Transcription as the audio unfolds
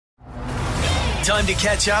Time to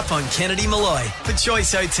catch up on Kennedy Malloy for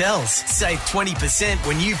Choice Hotels. Save 20%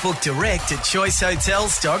 when you book direct at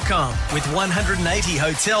choicehotels.com with 180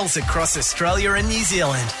 hotels across Australia and New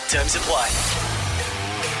Zealand. Terms apply.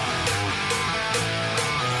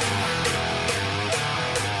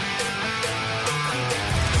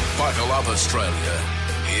 Buckle up, Australia.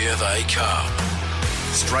 Here they come.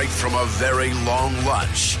 Straight from a very long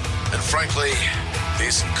lunch. And frankly,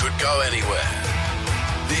 this could go anywhere.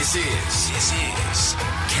 This is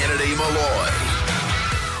Kennedy Malloy.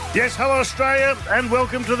 Yes, hello Australia, and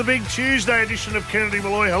welcome to the big Tuesday edition of Kennedy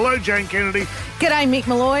Malloy. Hello, Jane Kennedy. G'day, Mick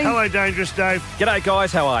Malloy. Hello, Dangerous Dave. G'day,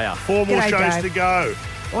 guys. How are you? 4 more G'day, shows Dave. to go.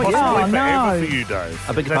 Oh, Possibly yeah. forever No. for you, Dave.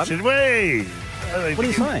 I beg your pardon? What are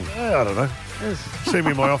you saying? I don't know. See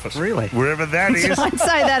me in my office. Really? Wherever that is. Don't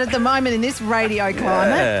say that at the moment in this radio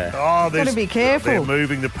climate. Yeah. Oh, Gotta be careful. They're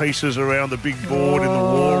moving the pieces around the big board in the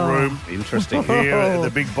war room. Interesting. Here,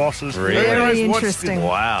 the big bosses. Really? Who knows Very what's interesting.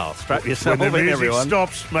 Wow. Strap When yourself the in, music everyone.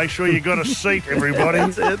 stops, make sure you got a seat, everybody.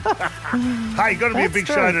 That's it. Hey, got to be a That's big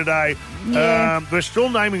true. show today. Yeah. We're still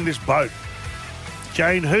naming this boat.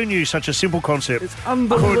 Jane, who knew such a simple concept It's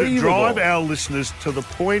unbelievable. could drive our listeners to the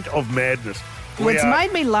point of madness? Well, it's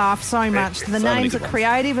made me laugh so much. The so many names are good ones.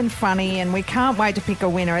 creative and funny, and we can't wait to pick a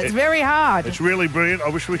winner. It's very hard. It's really brilliant. I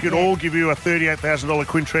wish we could all give you a $38,000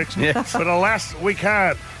 Quintrex, Yes. but alas, we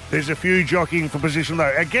can't. There's a few jockeying for position, though.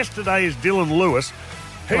 Our guest today is Dylan Lewis.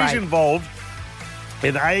 He's Right. involved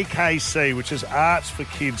in AKC, which is Arts for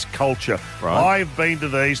Kids Culture. Right. I've been to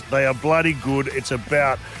these. They are bloody good. It's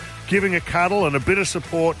about giving a cuddle and a bit of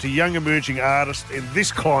support to young emerging artists in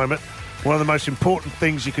this climate. One of the most important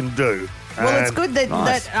things you can do. Well, it's And good that,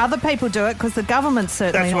 Nice. that other people do it because the government's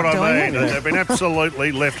certainly That's what not I doing mean. it. They've been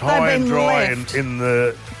absolutely left high and been dry left. in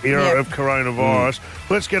the era Yep. of coronavirus.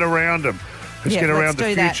 Let's get around them. Let's Yeah, get around let's the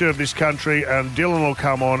do that. future of this country, and Dylan will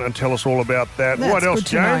come on and tell us all about that. That's what else, good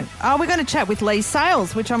to Jane? know. Oh, we're going to chat with Leigh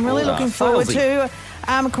Sales, which I'm really looking forward salesy. to.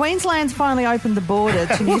 Queensland's finally opened the border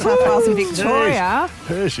to New South Wales and Victoria.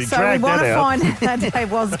 Jeez. She So we dragged want that to out. find that day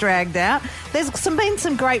was dragged out. There's been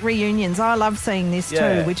some great reunions. I love seeing this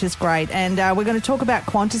Yeah. too, which is great. And we're going to talk about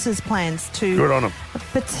Qantas's plans to Good on them.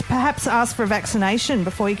 perhaps ask for a vaccination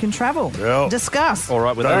before you can travel. Well, Discuss. All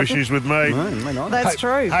right with No that? issues with me. No, may not. That's Hey,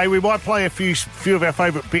 true. Hey, we might play a few of our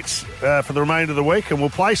favourite bits for the remainder of the week, and we'll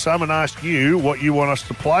play some and ask you what you want us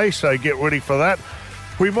to play, so get ready for that.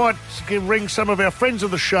 We might ring some of our friends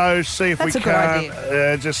of the show, see if That's we a good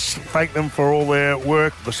can just thank them for all their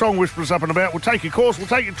work. The Song Whisperers up and about. We'll take your calls, we'll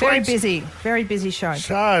take your Very tweets. very busy show.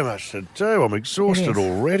 So much to do. I'm exhausted is.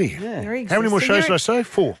 already. Very How many more exhausting. shows did I say?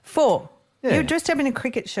 4. 4. Yeah. You're dressed up in a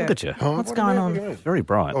cricket shirt. Look at you. What's going on? Very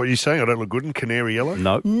bright. Oh, are you saying I don't look good in canary yellow?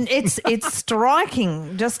 No. It's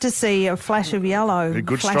striking just to see a flash of yellow A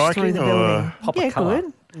good flash striking through the or building. pop of Yeah, colour?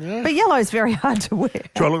 good. But yellow's very hard to wear.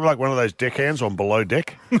 Do I look like one of those deckhands on Below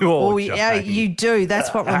Deck? Oh, yeah, you do.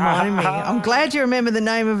 That's what reminded me. I'm glad you remember the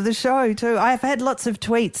name of the show too. I've had lots of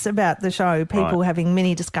tweets about the show, people Right. having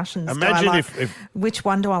mini discussions. Do I Imagine like- if- which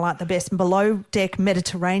one do I like the best, Below Deck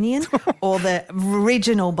Mediterranean or the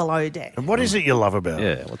original Below Deck? And what is it you love about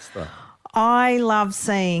it? Yeah, what's the... I love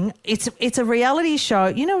seeing it's a reality show.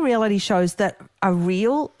 You know, reality shows that are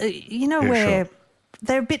real. Where sure.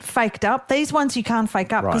 they're a bit faked up. These ones you can't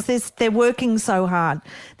fake up Right. because they're working so hard.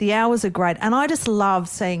 The hours are great, and I just love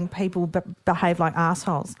seeing people behave like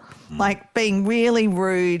assholes, like being really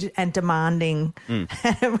rude and demanding.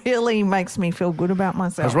 It really makes me feel good about I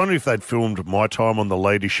myself. was wondering if they'd filmed my time on the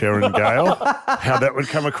Lady Sharon Gale, how that would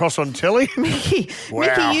come across on telly. Mickey, Wow.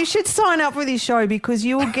 Mickey, you should sign up for this show because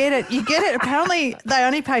you will get it. You get it. Apparently, they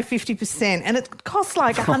only pay 50%, and it costs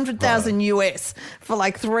like $100,000 US for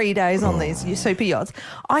like 3 days on these super yachts.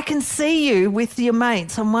 I can see you with your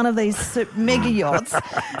mates on one of these mega yachts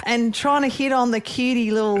and trying to hit on the cutie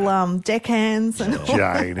little deckhands. And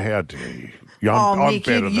Jane, how dare you? oh, I'm Mick,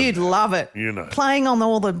 better than you'd that. love it. You know. Playing on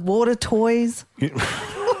all the water toys.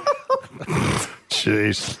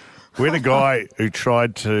 Jeez. We had a guy who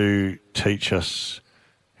tried to teach us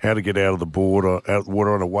how to get out of the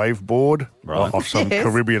water on a wave board Right. off some Yes.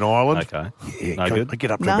 Caribbean island. Okay. Yeah, No I good? get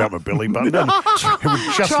up to No. about my belly button. And it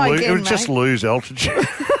would just, Try lose, again, it would just mate. lose altitude.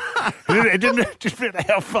 It didn't matter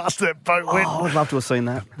how fast that boat went. Oh, I'd love to have seen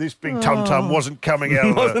that. This big tum-tum wasn't coming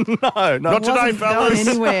out of the... No, no. Not today, Wasn't going fellas.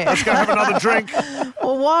 anywhere. Let's go have another drink.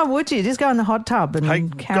 Well, why would you? Just go in the hot tub and Hey,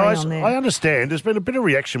 carry guys, on there. I understand there's been a bit of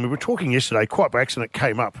reaction. We were talking yesterday, quite by accident, it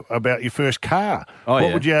came up about your first car. Oh, what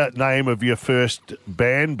yeah. would your name of your first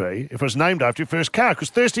band be if it was named after your first car? Because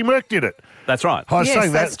Thirsty Merc did it. That's right. I was Yes,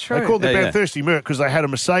 saying that's that. true. They called the Yeah, band yeah. Thirsty Merc because they had a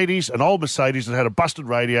Mercedes, an old Mercedes that had a busted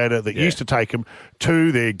radiator that Yeah. used to take them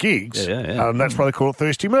to their gigs. Yes. Yeah. And that's why they call it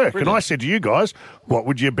Thirsty Merc. And I said to you guys, what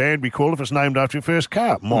would your band be called if it's named after your first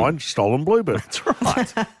car? Mine, Stolen Bluebird. That's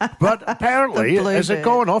right. But apparently, The has it Bluebird.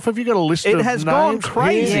 gone off? Have you got a list of It names? has gone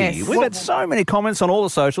crazy. Yes. We've had so many comments on all the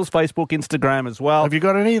socials, Facebook, Instagram as well. Have you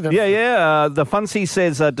got any of them? Yeah. The Funsy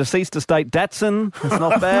says Deceased Estate Datsun. It's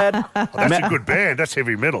not bad. That's a good band. That's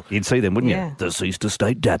heavy metal. You'd see them, wouldn't you? Yeah. Deceased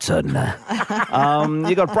Estate Datsun.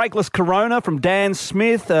 You got Breakless Corona from Dan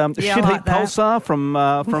Smith. Shit I Heat like that. Pulsar from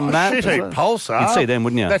Matt. Shit Heat Pulsar. You'd see them,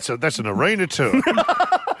 wouldn't you? That's an arena tour.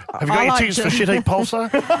 Have you got I any like tickets for to- Shit Heat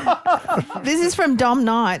Pulsar? This is from Dom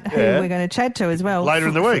Knight, who we're going to chat to as well. Later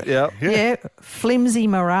in the week. Yeah, Flimsy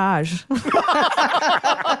Mirage.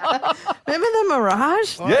 Remember the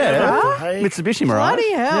Mirage? Yeah. Hey. Mitsubishi Mirage.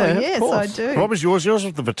 Bloody hell, Yeah, of yes, course. I do. What was yours? Yours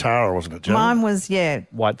was the Vitara, wasn't it, Joe? Mine was,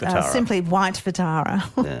 White Vitara. simply white Vitara.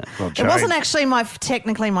 Well, It Jane. wasn't actually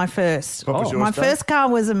technically my first. What was yours, My Dave? first car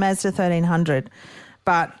was a Mazda 1300,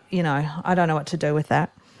 but, I don't know what to do with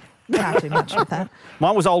that. Can't do much with that.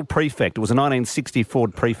 Mine was Old Prefect. It was a 1960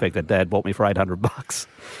 Ford Prefect that Dad bought me for $800.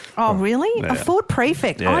 Oh, really? Yeah. A Ford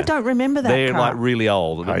Prefect? Yeah. I don't remember that They're car. like really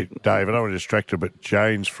old. Hey, Dave, I don't want to distract you, but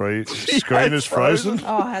Jane's screen is frozen.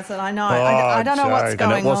 Oh, has it? I know. Oh, I don't know what's Jane.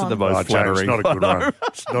 going And it wasn't on. the most Oh, Jane, it's flattering. not a good one.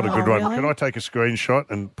 It's not a good one. really? Can I take a screenshot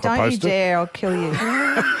and Don't you post it? dare, I'll kill you.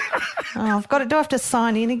 I've got to, do I have to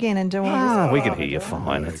sign in again and do all this? We can hear you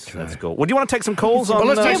fine. That's cool. Well, do you want to take some calls on? Well,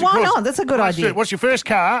 let's take Yeah, some why calls. not? That's a good Let's do idea. it. What's your first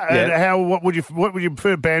car? And Yeah. what would your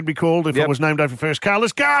preferred band be called if it Yep. was named after your first car?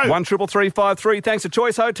 Let's go. 13353. Thanks to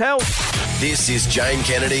Choice Hotels. This is Jane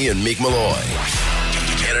Kennedy and Mick Malloy.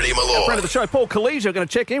 Kennedy Malloy. Friend of the show, Paul Calleja. We're going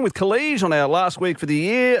to check in with Calleja on our last week for the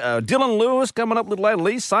year. Dylan Lewis coming up a little later.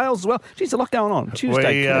 Leigh Sales as well. Geez, a lot going on.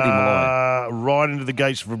 Tuesday, We Kennedy Malloy. are right into the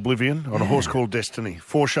gates of oblivion on a horse called Destiny.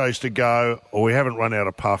 4 shows to go. We haven't run out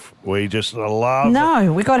of puff. We just love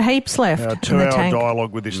No, we got heaps left our in the 2-hour tank.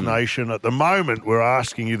 dialogue with this nation. At the moment, we're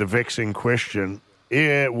asking you the vexing question.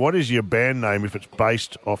 Yeah, what is your band name if it's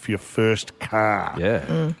based off your first car?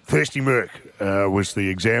 Yeah. Thirsty Merc was the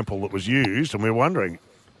example that was used, and we're wondering,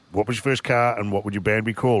 what was your first car and what would your band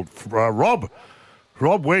be called? Rob,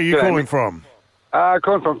 where are you G'day, calling Mick. from?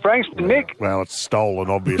 Calling from Frankston, Mick. Well, it's stolen,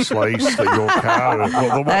 obviously. So your car.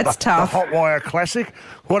 Well, That's tough. The Hotwire Classic.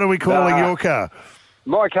 What are we calling your car?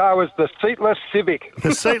 My car was the seatless Civic.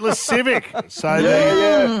 The seatless Civic. So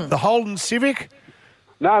the Holden Civic.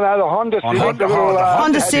 No, the Honda Civic. Honda, the little,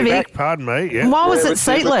 Honda hatchback, Civic. Pardon me. Yeah. Why was Yeah, it it was with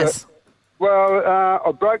seatless? Well,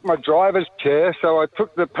 I broke my driver's chair, so I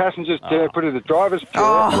took the passenger's chair, put it in the driver's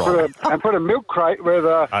chair, and put a milk crate where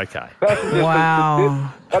the Okay. passengers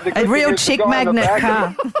Wow. But the A good real thing is the chick guy in the magnet back-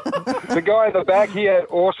 car. The guy in the back, he had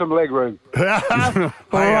awesome leg room. All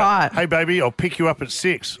right. Hey, baby, I'll pick you up at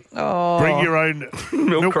 6. Bring your own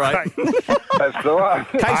milk crate. That's the one.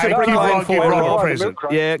 Case of Hey, Brick give Lane Rob- for give you, Rob a Rob. present.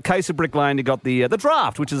 Yeah, Case of Brick Lane. You got the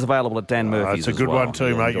draft, which is available at Dan Murphy's. That's a as good well. one too,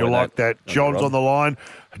 You'll mate. enjoy You'll like that. John's Rob. on the line.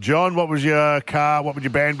 John, what was your car? What would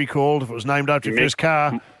your band be called if it was named after your Mick. first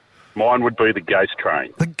car? Mine would be the Ghost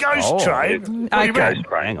Train. The Ghost Train. Okay. Ghost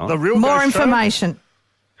Train. Hang on. The real More Ghost Train? information.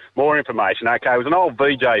 More information. Okay, it was an old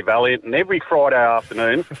VJ Valiant, and every Friday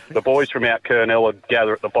afternoon, the boys from out Kurnell would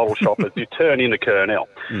gather at the bottle shop as you turn into Kurnell.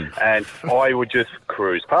 And I would just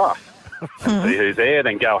cruise past and see who's there,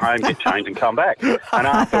 then go home, get changed and come back. And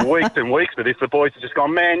after weeks and weeks of this, the boys have just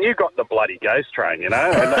gone, man, you got the bloody Ghost Train, you know?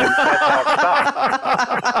 And that's how it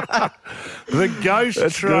started. The Ghost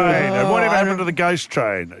Train. And whatever happened to the Ghost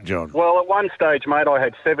Train, John? Well, at one stage, mate, I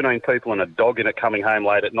had 17 people and a dog in it coming home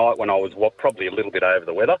late at night when I was probably a little bit over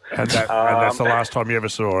the weather. And that's the last time you ever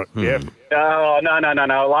saw it. Yeah. Oh, no.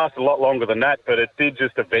 It lasted a lot longer than that, but it did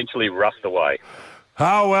just eventually rust away.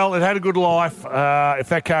 Oh, well, it had a good life. If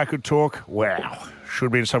that car could talk, wow.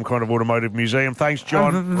 Should be in some kind of automotive museum. Thanks,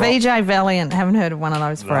 John. VJ Valiant. Haven't heard of one of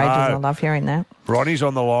those for ages. I love hearing that. Ronnie's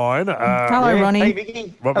on the line. Hello, Ronnie. Hey,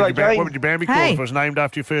 Vicky. What Hello, would Jane. your band be called Hey. if it was named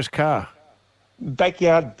after your first car?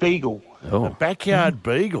 Backyard Beagle. Oh. Backyard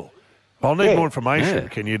Beagle. I'll need Yeah. more information. Yeah.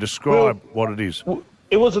 Can you describe what it is?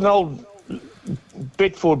 It was an old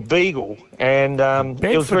Bedford Beagle, and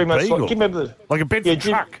it was very much Beagle? like. Do you remember the? Like a Bedford Yeah, do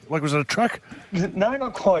you- truck? Like, was it a truck? No,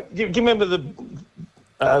 not quite. Do you remember the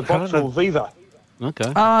Vauxhall Viva?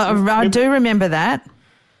 Okay. I do remember that.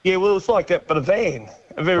 Yeah, well, it was like that, but a van,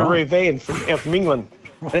 a very rare van out from England.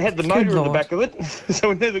 And it had the motor in the Lord. back of it, so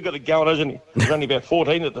we never got it going. I was only about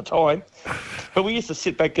 14 at the time. But we used to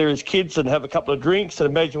sit back there as kids and have a couple of drinks and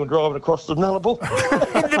imagine we're driving across the Nullarbor.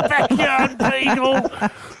 In the Backyard Beagle.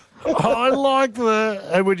 I like the...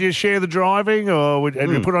 And would you share the driving, or would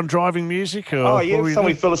you put on driving music? Or Oh, what yeah, were you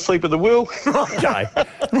somebody doing? fell asleep at the wheel. Okay. That's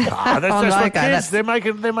I just like like that. kids.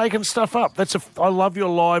 They're making stuff up. I love your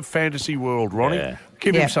live fantasy world, Ronnie. Yeah.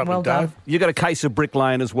 Give him something, well Dave. done. You got a case of Brick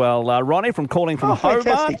Lane as well. Ronnie from calling from Hobart.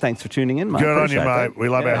 fantastic. Thanks for tuning in, mate. Good on you, Appreciate mate. that. We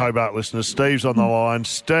love our Hobart listeners. Steve's on the line.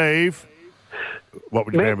 Steve, what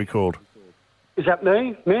would your band be called? Is that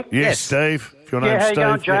me, Mick? Yes, Steve. If your name's how you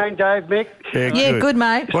Steve. going, Jane, Dave, Mick? Yeah, good,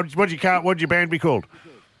 mate. What'd your band be called?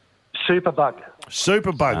 Superbug.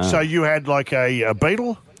 Superbug. So you had like a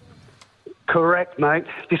Beetle? Correct, mate.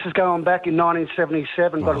 This is going back in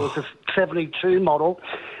 1977, but it was a 72 model,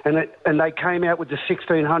 and they came out with the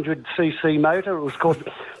 1600cc motor. It was called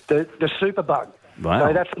the Superbug. Wow.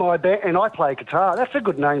 So that's my band, and I play guitar. That's a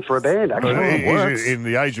good name for a band, actually. In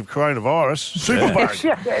the age of coronavirus, Superbug.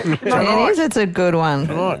 Yeah. It is. It's a good one.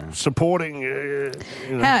 Right, supporting.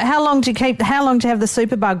 How long do you have the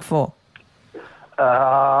Superbug for?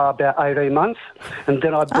 About 18 months, and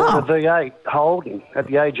then I bought a V8 Holden at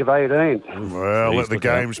the age of 18. Well, let the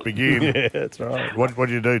games begin. Yeah, that's right. What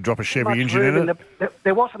do you do? Drop a Chevy Much engine room in it?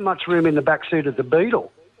 there wasn't much room in the back seat of the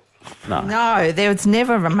Beetle. No, there was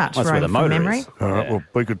never much That's where the room for motor memory. is. All right, well,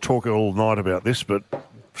 we could talk all night about this, but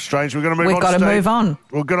strange. We're going to move on. We've got to Steve. move on.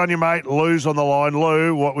 Well, good on you, mate. Lou's on the line.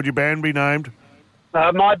 Lou, what would your band be named?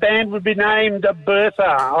 My band would be named Bertha.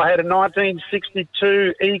 I had a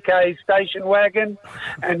 1962 EK station wagon,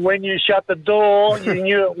 and when you shut the door, you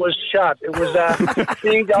knew it was shut. It was a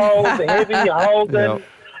big old heavy Holden,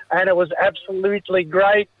 and it was absolutely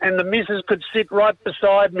great, and the missus could sit right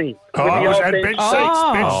beside me. with the old and bench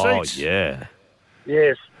seats. Yeah.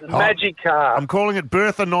 Yes, magic car. I'm calling it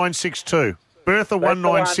Bertha 962. Bertha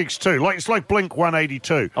 1962. It's like Blink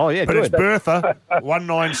 182. Oh, yeah, but good. it's Bertha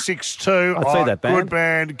 1962. I'd see that band. Good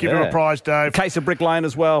band. Give her a prize, Dave. Case of Brick Lane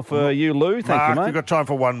as well for you, Lou. Thank Mark, you, mate. we've got time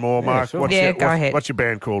for one more. Mark, sure. Go ahead. What's your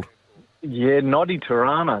band called? Yeah, Noddy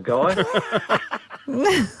Tirana, guys.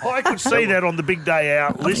 I could see that on the big day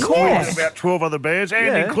out list course. with about 12 other bands,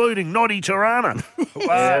 and including Noddy Tirana.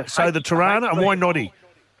 So the Tirana, and why Noddy?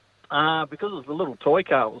 Because it was a little toy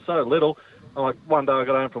car. It was so little. One day I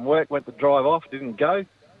got home from work, went to drive off, didn't go.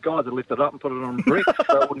 Guys had lifted it up and put it on bricks,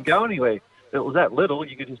 so it wouldn't go anywhere. It was that little,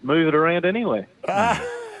 you could just move it around anywhere.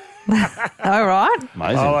 All right.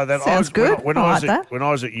 Amazing. I like that. Sounds good. When I I like that. when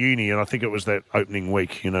I was at uni, and I think it was that opening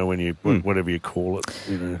week, when you whatever you call it,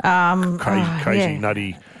 crazy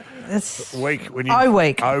nutty It's week when you O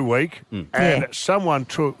week. and Yeah. someone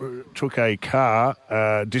took a car,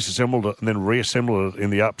 disassembled it, and then reassembled it in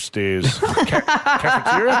the upstairs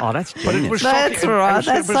cafeteria. Oh, that's But it genius. was That's shocking. right. It was,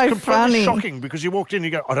 That's it was so completely funny. shocking because you walked in, and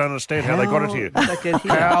you go, I don't understand how they got it here. did that get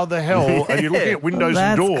here? How the hell? And you're looking at windows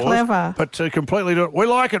That's and doors, clever. but completely. We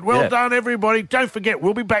like it. Well Yeah. done, everybody. Don't forget,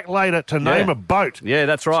 we'll be back later to name a boat. Yeah,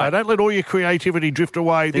 that's right. So don't let all your creativity drift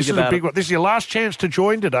away. This is a about big it. one. This is your last chance to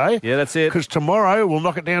join today. Yeah, that's it. Because tomorrow we'll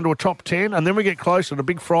knock it down to a top 10, and then we get closer to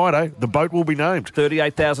Big Friday. The boat will be named.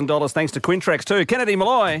 $38,000 thanks to Quintrex too. Kennedy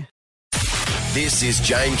Malloy. This is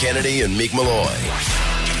Jane Kennedy and Mick Malloy.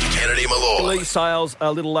 Kennedy Malloy. Leigh Sales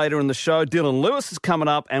a little later in the show. Dylan Lewis is coming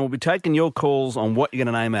up, and we'll be taking your calls on what you're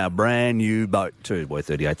going to name our brand new boat to. Worth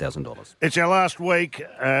 $38,000. It's our last week,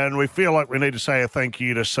 and we feel like we need to say a thank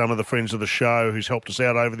you to some of the friends of the show who's helped us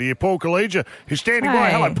out over the year. Paul Calleja, who's standing by.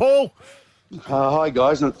 Hey. Hello, Paul. Hi,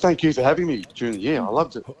 guys, and thank you for having me during the year. I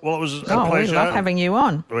loved it. Well, it was a Oh, we pleasure. love having you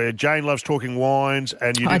on. Where Jane loves talking wines,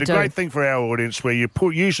 and you I did a do. great thing for our audience where you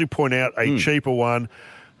usually point out a cheaper one.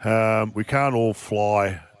 We can't all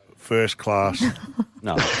fly first class.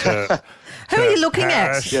 No. Who are you looking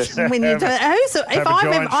at Paris. when you do it?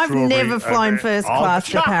 I've never flown first class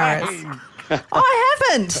to Paris. I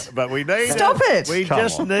haven't. But we need Stop it. We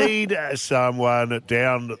just need someone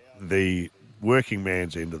down the working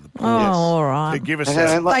man's end of the pool Oh, all to right. give us And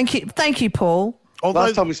that. Thank you, Paul.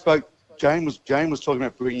 last time we spoke, Jane was talking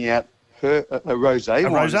about bringing out her a rosé. A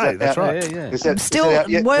wine. Is rosé, that that's out? right. Is that Still out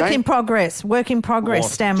yet, work Jane? in progress. Work in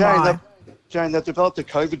progress. Stand by. Jane, they've developed a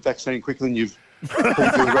COVID vaccine quicker than you've put into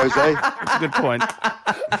a rosé That's a good point.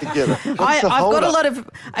 together. I've got a lot of.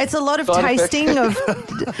 It's a lot of Side effects. tasting of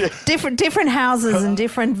different houses and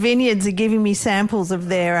different vineyards are giving me samples of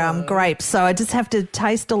their grapes, so I just have to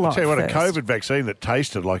taste a lot. Tell you what, first. a COVID vaccine that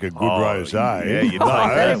tasted like a good rosé. yeah, you'd no, like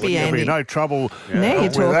that. That'd be there'd be handy. no trouble. Now you're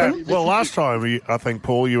with that. talking. Well, last time, I think,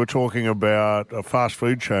 Paul, you were talking about fast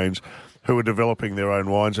food chains who were developing their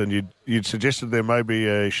own wines, and you'd suggested there may be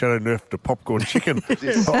a Shadow Nerf to popcorn chicken on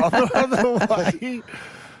the way.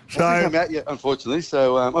 It hasn't come out yet, unfortunately.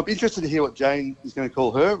 So I'm interested to hear what Jane is going to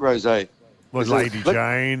call her rosé. Was Lady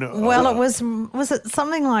Jane? Well, it was it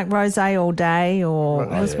something like rosé all day, or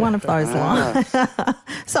it was one of those lines?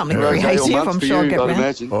 Something creative, I'm sure. I'd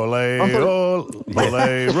imagine. Olé,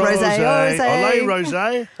 olé, rosé, olé,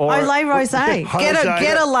 rosé. Olé rosé.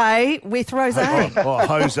 Get a lay with rosé.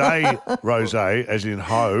 Jose rosé, as in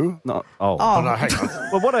ho. No. No, hang on.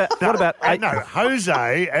 Well, what about... No,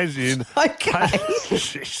 Jose, as in... Okay.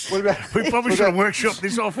 We probably should have workshopped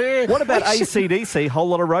this off here. What about AC/DC, whole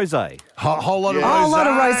lot of rosé? Whole lot of Oh, rosé. a lot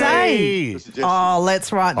of rosé. Oh,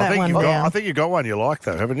 let's write that one down. I think you've got one you like,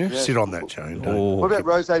 though, haven't you? Yeah. Sit on that, Jane. What about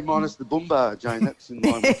rosé minus the boomba, Jane? That's in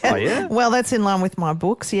line with Oh, yeah? Well, that's in line with my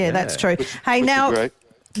books. Yeah, that's true. Hey, now, great.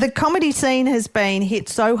 the comedy scene has been hit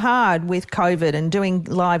so hard with COVID and doing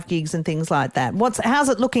live gigs and things like that. How's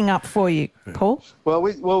it looking up for you, Paul? Well,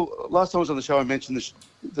 last time I was on the show, I mentioned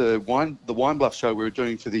the Wine Bluff show we were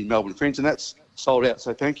doing for the Melbourne Fringe, and that's sold out.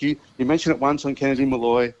 So thank you. You mentioned it once on Kennedy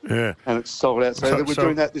Malloy, and it's sold out. So we're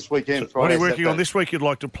doing that this weekend. Friday, what are you working Saturday. on this week you'd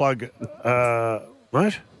like to plug,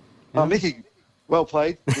 mate? Oh, Mickey, well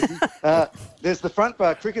played. Mickey. There's the Front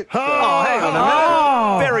Bar Cricket. Hang on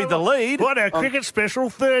a minute. Buried the lead. What, our cricket special,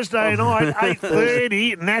 Thursday night,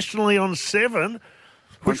 8:30, nationally on 7,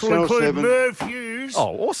 which will Channel include 7. Merv Hughes.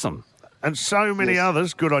 Oh, awesome. And so many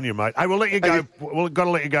others. Good on you, mate. Hey, we'll let you go. We've got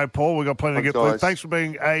to let you go, Paul. We've got plenty to get through. Thanks for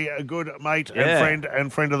being a good mate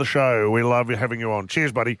and friend of the show. We love having you on.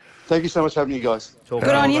 Cheers, buddy. Thank you so much for having you guys. Good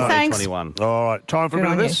on you, thanks. 21. All right, time for a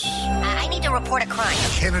bit of this. I need to report a crime.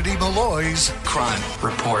 Kennedy Malloy's Crime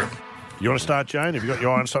Report. You want to start, Jane? Have you got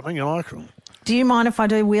your eye on something you like? Do you mind if I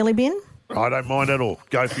do wheelie bin? I don't mind at all.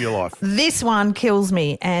 Go for your life. This one kills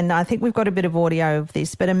me, and I think we've got a bit of audio of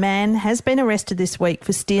this, but a man has been arrested this week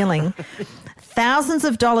for stealing thousands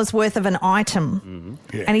of dollars worth of an item,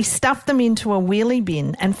 and he stuffed them into a wheelie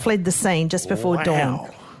bin and fled the scene just before dawn.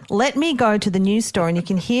 Let me go to the news story and you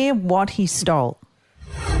can hear what he stole.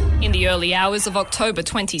 In the early hours of October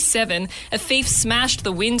 27, a thief smashed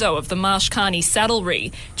the window of the Marsh Carney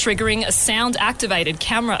saddlery, triggering a sound-activated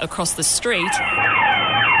camera across the street.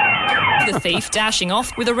 The thief dashing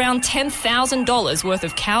off with around $10,000 worth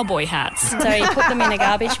of cowboy hats. So he put them in a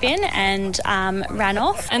garbage bin and ran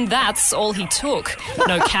off. And that's all he took.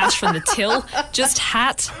 No cash from the till, just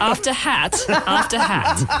hat after hat after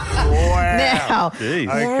hat. Now,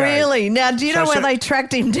 really? Now, do you know where they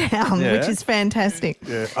tracked him down, Yeah. which is fantastic?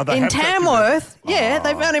 Yeah. In Tamworth. Yeah,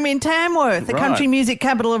 they found him in Tamworth, the country music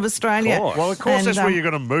capital of Australia. Well, of course, that's where you're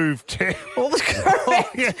going to move to. Well,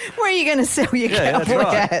 correct. Where are you going to sell your cowboy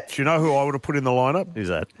hats? Do you know who I would have put in the lineup? Who's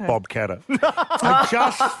that? Bob Catter. I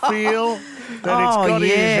just feel that it's got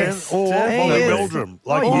his or Molly Meldrum.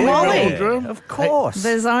 Like Molly. Meldrum. Of course.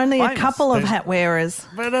 There's only Famous. a couple of hat wearers.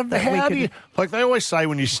 But how do you, like they always say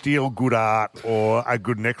when you steal good art or a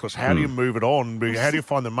good necklace, how do you move it on? How do you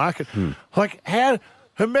find the market? Like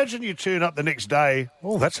imagine you turn up the next day,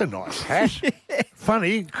 oh, that's a nice hat.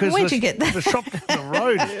 Funny, because Where'd you get that? the shop down the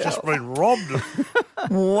road has just been robbed.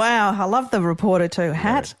 Wow, I love the reporter too.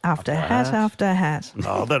 Hat after hat after hat.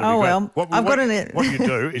 Oh, that'd be Oh, great. well, I've got an... What you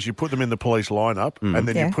do is you put them in the police lineup and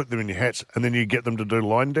then you put them in your hats and then you get them to do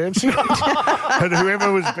line dancing. And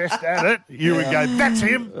whoever was best at it, you would go, that's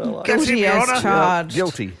him. That's him, Guilty Your as Honour. charged.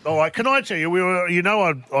 Guilty. All right, can I tell you,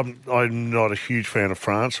 I'm not a huge fan of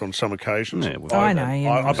France on some occasions. Yeah, well, I know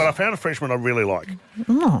you're not. But I found a Frenchman I really like.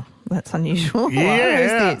 Oh, that's unusual. Yeah.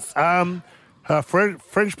 Who's this?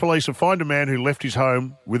 French police have fined a man who left his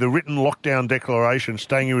home with a written lockdown declaration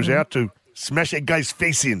saying he was out to smash a guy's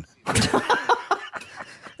face in.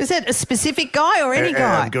 Is that a specific guy or any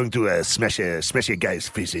guy? I'm going to smash a guy's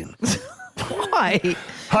face in. Why?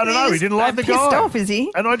 I don't know. He didn't like the guy. Pissed off, is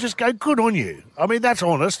he? And I just go, good on you. I mean, that's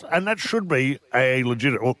honest, and that should be a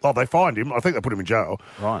legitimate... Well, they fined him. I think they put him in jail.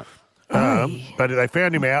 Right. But they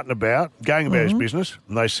found him out and about, going about his business,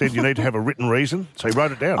 and they said you need to have a written reason, so he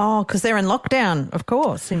wrote it down. Oh, because they're in lockdown, of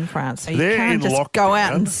course, in France. So you They're can't in just go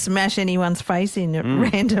out lockdown. and smash anyone's face in at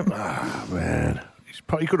random. Oh, man.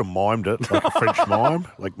 He could have mimed it, like a French mime.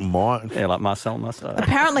 Yeah, like Marcel Marceau.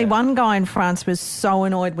 Apparently, one guy in France was so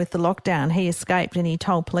annoyed with the lockdown, he escaped and he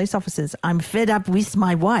told police officers, I'm fed up with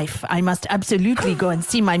my wife. I must absolutely go and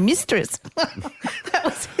see my mistress. That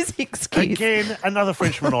was his excuse. Again, another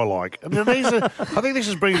Frenchman I like. I mean, I think this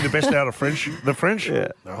is bringing the best out of the French. Yeah.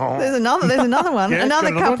 Oh. There's another one. Yeah,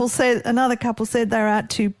 another got another couple said they're out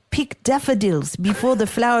to pick daffodils before the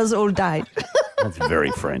flowers all died. That's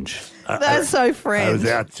very French. That's so French. I was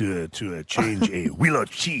out to change a wheel of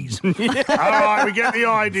cheese. All right, we get the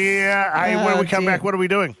idea. Hey, when we come back, what are we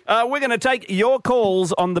doing? We're going to take your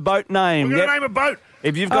calls on the boat name. We're going to name a boat.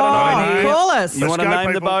 If you've got an idea, call us. You Let's want to go, name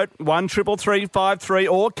the people. boat, 133353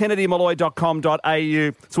 or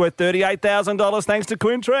kennedymaloy.com.au. It's worth $38,000 thanks to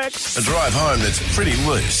Quintrex. A drive home that's pretty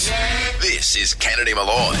loose. This is Kennedy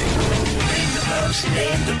Malloy. Name the boat,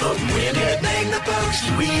 name the boat, win it. Name the boat,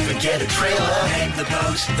 you even get a trailer. Name the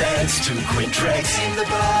boat, thanks to Quintrex. Name the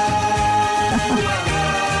boat.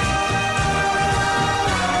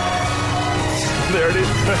 There it is.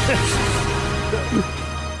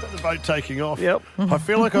 The boat taking off. Yep. I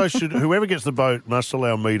feel like whoever gets the boat must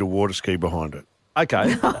allow me to water ski behind it.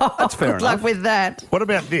 Okay, that's fair Good luck enough. with that. What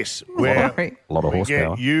about this? Where Sorry. A lot of we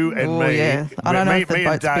horsepower. get you and Oh, me, yeah. I don't know if the me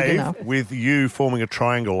and boat's big Dave, enough. with you forming a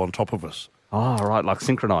triangle on top of us. Oh, right, like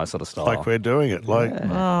synchronised sort of style. Like we're doing it. Like,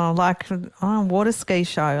 Oh, like water ski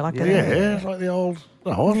show. Like yeah, it's like the old...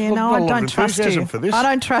 Oh, Yeah, not no, a I lot of don't trust enthusiasm you. for this. I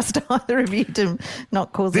don't trust either of you to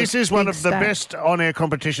not cause This a is one big of the stack. best on-air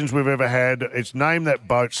competitions we've ever had. It's Name That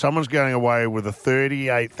Boat. Someone's going away with a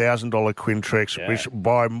 $38,000 Quintrex, which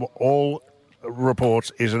by all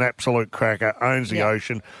reports is an absolute cracker, owns the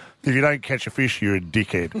ocean. If you don't catch a fish, you're a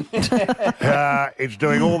dickhead. It's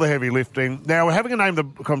doing all the heavy lifting. Now, we're having a Name the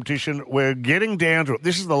competition. We're getting down to it.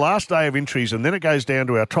 This is the last day of entries, and then it goes down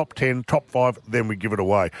to our top 10, top 5, then we give it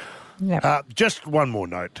away. Yep. Just one more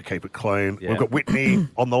note to keep it clean. We've got Whitney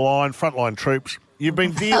on the line, frontline troops. You've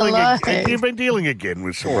been dealing. You've been dealing again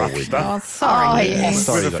with some rough Oh, stuff. sorry. yes.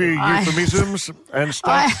 With a few euphemisms and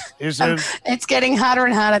stuff. It's getting harder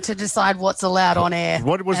and harder to decide what's allowed on air.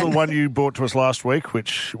 What was the one you brought to us last week,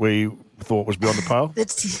 which we thought was beyond the pale?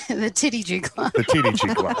 The titty jiggler. The titty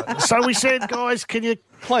jiggler. So we said, guys, can you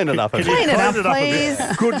clean it up a bit? Clean it up, a bit?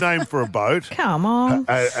 please. Good name for a boat. Come on.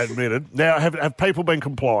 Admitted. Now, have people been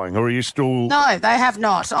complying, or are you still? No, they have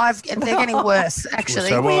not. They're getting worse, actually.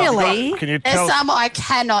 So, well, Really? Can you There's tell? some I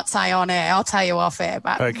cannot say on air. I'll tell you off air,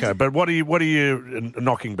 but Okay, but what are you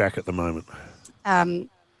knocking back at the moment? I'm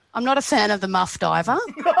not a fan of the muff diver.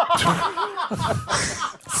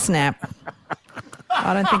 Snap.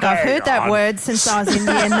 I don't think I've heard that word since I was in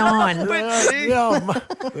year 9.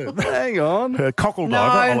 Hang on. Cockle No.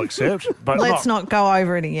 diver, I'll accept. But Let's not go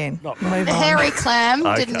over it again. Move The on. hairy clam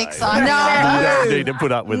didn't excite me. No. You don't need to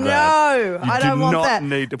put up with that. No, I You don't do want not that.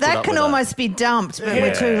 need to put That up can with almost be dumped, but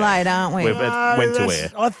we're too late, aren't we? It went to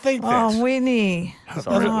air. I think that's... Oh, Winnie.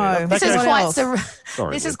 Sorry. No. This is What quite else?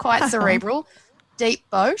 Sorry, this is Liz. quite cerebral. Deep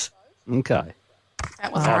boat. Okay.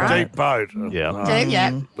 That was all right. Deep boat. Yeah. Deep,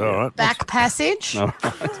 yeah. All right. Back passage.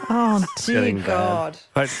 Oh, dear getting bad. God.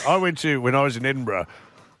 But I went to, when I was in Edinburgh,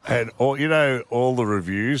 and all the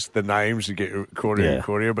reviews, the names you get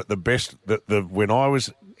Cordia, but the best, when I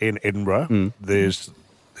was in Edinburgh, there's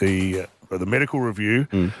the medical review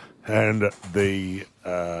and there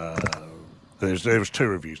was 2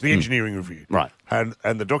 reviews. The engineering review. Right. And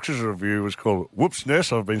the doctor's review was called, "Whoops,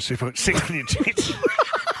 nurse, I've been sick on your tits."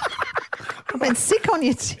 I've been sick on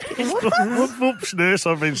you. Whoops, nurse,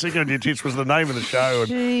 I've been sick on your tits was the name of the show.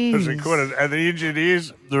 And it was recorded. And the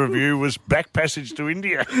engineers, the review was Back Passage to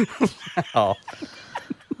India. Oh.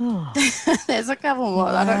 There's a couple more.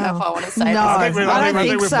 I don't know if I want to say No. this. I don't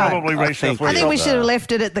think we've so. probably reached that I think we should have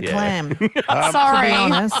left it at the clam. To be Sorry.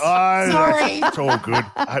 honest. Sorry. It's all good.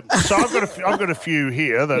 So I've got a few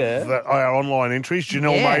here that are online entries.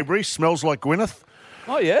 Janelle Yeah. Mabry, Smells Like Gwyneth.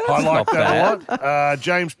 Oh, yeah. I That's like not that bad. a lot.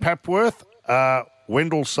 James Papworth,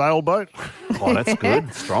 Wendell Sailboat. Oh, that's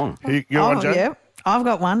good. Strong. You got one, Jane? Yeah. I've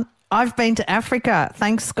got one. I've been to Africa.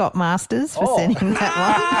 Thanks, Scott Masters, for sending that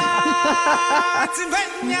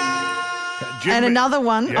one. And another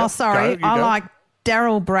one. Yeah, Oh, sorry. go, you I go. like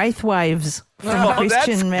Daryl Braithwaite's from Oh, that's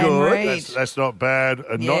Christian Man good. Reed. That's not bad.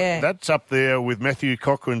 That's up there with Matthew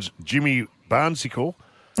Cochrane's Jimmy Barnsicle.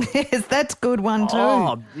 Yes, that's a good one too.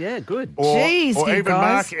 Oh, yeah, good. Jeez, or you even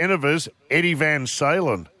guys. Mark Enever's Eddie Van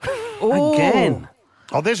Salen. Ooh. Again.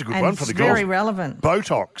 Oh, there's a good And one for the it's very girls. relevant.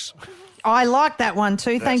 Botox. I like that one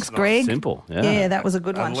too. Thanks, nice. Greg. Simple. Yeah. Yeah, that was a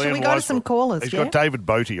good one. And Should Liam we go to Weisbrot. some callers? He's Yeah? got David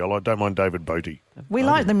Boaty. Don't mind David Boaty. We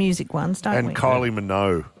like the music ones, don't And we? Kylie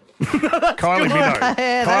Minogue. Kylie Minogue.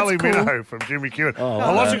 Yeah, that's Kylie cool. Minogue from Jimmy Kimmel. Oh,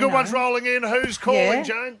 Lots of good ones rolling in. Who's calling, Yeah.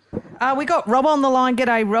 Jane? We got Rob on the line.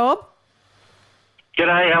 G'day, Rob.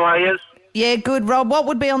 G'day, how are you? Yeah, good, Rob. What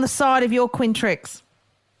would be on the side of your Quintrex?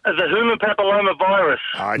 The human papilloma virus.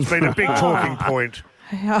 It's been a big talking point.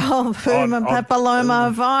 Oh, human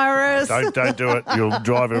papilloma virus. Don't do it. You'll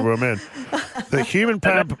drive everyone mad. The human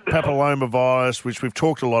papilloma virus, which we've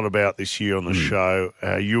talked a lot about this year on the show,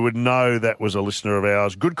 you would know that was a listener of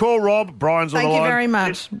ours. Good call, Rob. Brian's on Thank the you line. very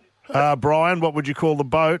much. Brian, what would you call the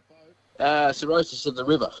boat? Cirrhosis of the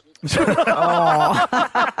river.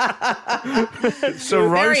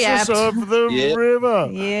 Cirrhosis apt. of the river.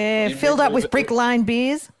 Yeah, filled up with Brick Lane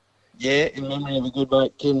beers. Yeah, in memory of a good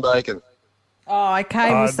mate, Ken Bacon. Oh,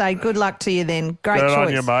 okay. We'll say good luck to you then. Great Good choice.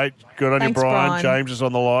 on you, mate. Good on Thanks, you, Brian. Brian. James is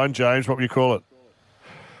on the line. James, what would you call it?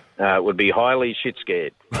 It would be highly shit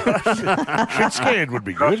scared. Shit scared would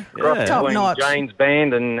be good. Top Between notch. Jane's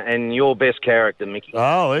band and your best character, Mickey.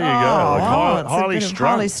 Oh, there you go. Like it's a highly bit of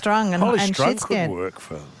strung. highly strung and, Highly and strung shit could scared. work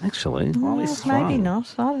for. Actually, Maybe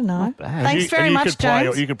not. I don't know. And Thanks you- very and you much, could play,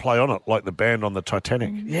 James. You could play on it like the band on the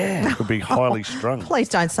Titanic. Yeah. It could be highly strung. Please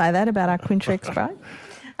don't say that about our Quintrex break.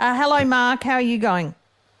 Hello, Mark. How are you going?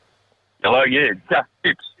 Hello, yeah, just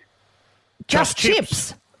chips. Just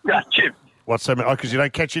chips. Just chips. What's that mean? Oh, because you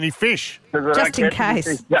don't catch any fish. Just in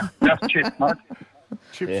case. Just chips, mate.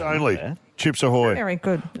 Chips only. Chips ahoy. Very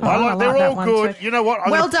good. They're that all one good. too. You know what?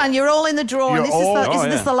 Well done. You're all in the draw. You're This all- is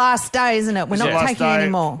this the last day, isn't it? We're It's the not last taking day. any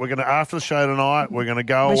more. We're going to, after the show tonight, we're going to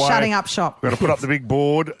go We're away. shutting up shop. We're going to put up the big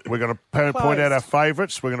board. We're going to point out our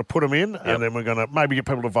favourites. We're going to put them in, and then we're going to maybe get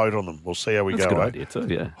people to vote on them. We'll see how we That's go. a good eh? idea too,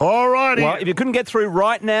 yeah. All righty. Well, if you couldn't get through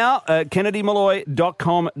right now,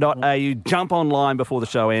 kennedymalloy.com.au. Jump online before the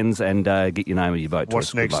show ends and get your name and your vote. What's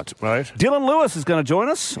to us. Good next, luck. mate? Dylan Lewis is going to join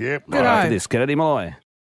us. Yep. Right after this, Kennedy Malloy.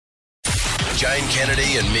 Jane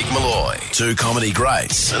Kennedy and Mick Malloy, two comedy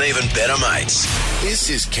greats and even better mates. This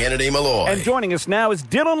is Kennedy Malloy. And joining us now is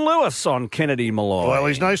Dylan Lewis on Kennedy Malloy. Well,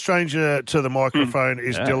 he's no stranger to the microphone,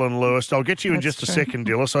 is Dylan Lewis. I'll get you in just a second,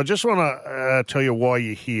 Dylan. So I just want to tell you why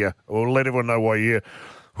you're here, or let everyone know why you're here.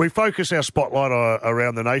 We focus our spotlight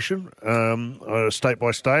around the nation, state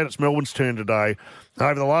by state. It's Melbourne's turn today.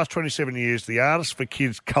 Over the last 27 years, the Artists for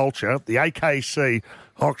Kids Culture, the AKC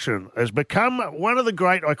auction, has become one of the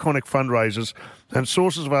great iconic fundraisers and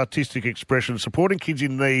sources of artistic expression, supporting kids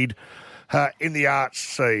in need in the arts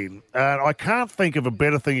scene. And I can't think of a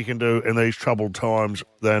better thing you can do in these troubled times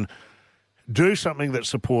than do something that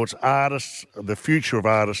supports artists, the future of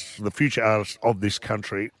artists, the future artists of this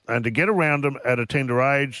country, and to get around them at a tender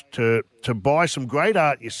age, to buy some great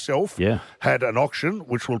art yourself. Yeah. Had an auction,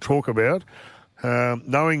 which we'll talk about,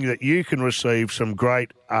 knowing that you can receive some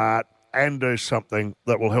great art and do something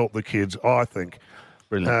that will help the kids, I think.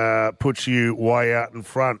 Puts you way out in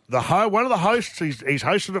front. One of the hosts, he's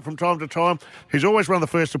hosted it from time to time. He's always one of the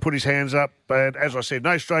first to put his hands up. And as I said,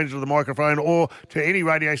 no stranger to the microphone or to any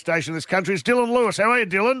radio station in this country. It's Dylan Lewis. How are you,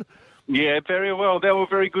 Dylan? Yeah, very well. They were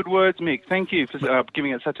very good words, Mick. Thank you for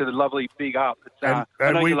giving it such a lovely big up. I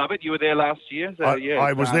know you love it. You were there last year. So,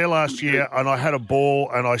 I was there last year, and I had a ball,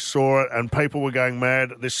 and I saw it, and people were going mad.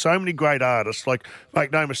 There's so many great artists. Like,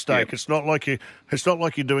 make no mistake, it's not like you're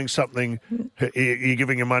doing something. You're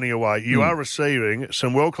giving your money away. You are receiving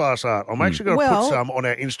some world class art. I'm actually going to put some on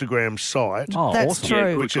our Instagram site. Oh, that's awesome.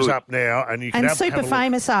 True. Which is up now, and you can and have super have a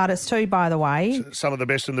famous artists too, by the way. Some of the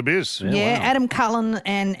best in the biz. Yeah, Adam Cullen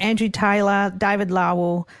and Andrew Taylor, David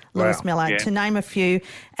Lowell, Lewis Miller, to name a few.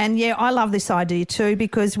 And, I love this idea too,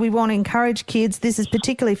 because we want to encourage kids. This is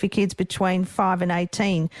particularly for kids between 5 and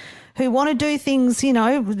 18 who want to do things,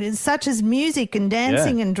 such as music and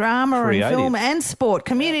dancing and drama and film and sport,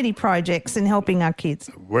 community projects and helping our kids.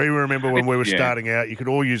 We remember when we were starting out, you could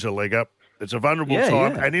all use a leg up. It's a vulnerable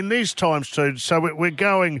time. And in these times too, so we're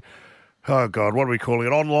going... Oh, God, what are we calling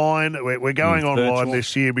it? Online. We're going online virtual.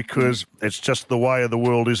 this year because it's just the way of the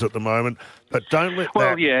world is at the moment. But don't let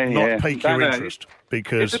that not pique your interest.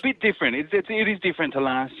 Because it's a bit different. It is different to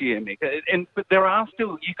last year, Mick. But there are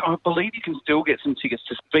still, I believe you can still get some tickets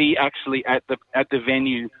to be actually at the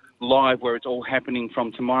venue live where it's all happening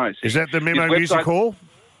from tomorrow. So is that the Memo Music Hall?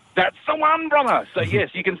 That's the one, brother. So, yes,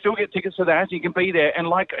 you can still get tickets for that. You can be there. And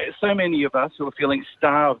like so many of us who are feeling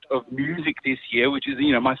starved of music this year, which is,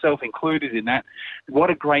 myself included in that, what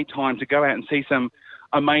a great time to go out and see some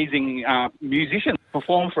amazing musicians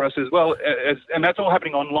perform for us as well. And that's all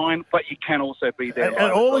happening online, but you can also be there.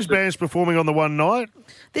 And all these bands performing on the one night?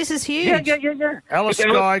 This is huge. Yeah. Alice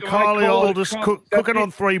Skye, Kylie Aldous, Cooking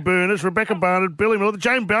on Three Burners, Rebecca Barnard, Billy Miller, the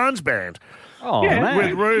Jane Barnes Band. Oh, man.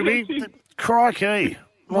 With Ruby. Crikey.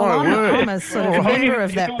 I'm a sort of member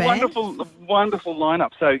of that band. Wonderful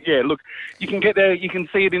lineup. So, look, you can get there, you can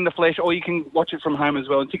see it in the flesh, or you can watch it from home as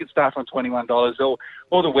well. And tickets start from $21, or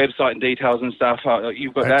the website and details and stuff.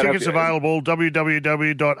 You've got that. Tickets available,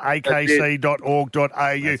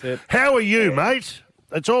 www.akc.org.au. How are you, mate?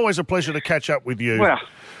 It's always a pleasure to catch up with you. Well,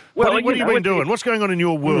 what have you been doing? What's going on in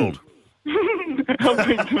your world? I've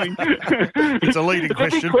been doing. It's a leading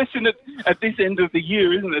question. It's a big question at this end of the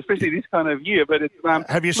year, isn't it? Especially this kind of year. But it's.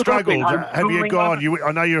 Have you struggled? Have you gone?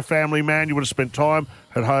 I know you're a family man. You would have spent time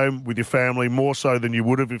at home with your family more so than you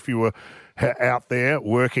would have if you were out there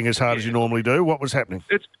working as hard as you normally do. What was happening?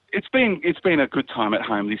 It's been a good time at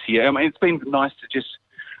home this year. I mean, it's been nice to just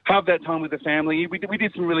have that time with the family. We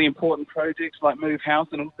did some really important projects like move house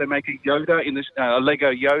and also make a Yoda in the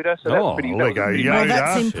Lego Yoda. So that's pretty. Lego Yoda. Well,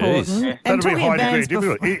 that's important. Jeez. And That'll be high degree bands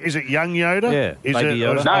difficulty. Is it young Yoda? Yeah, Is baby it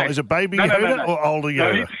Yoda. Is it baby Yoda or older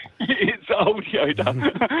Yoda? It's old Yoda.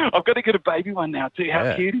 I've got to get a baby one now too.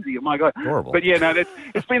 How cute is he? Oh my God! Adorable. But yeah,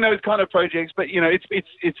 it's been those kind of projects. But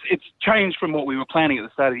it's changed from what we were planning at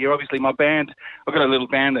the start of the year. Obviously, my band. I've got a little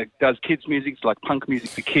band that does kids' music. It's like punk music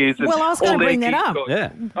for kids. And well, I was going to bring that up. Yeah.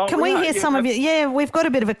 Can we hear some of your... Yeah, we've got a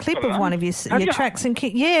bit of a clip of one of your tracks. And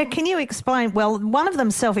can you explain... Well, one of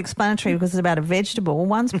them's self-explanatory because it's about a vegetable.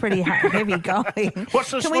 One's pretty heavy going. What's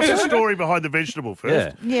the story behind the vegetable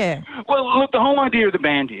first? Yeah. Well, look, the whole idea of the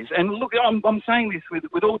band is... And look, I'm saying this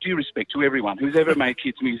with all due respect to everyone who's ever made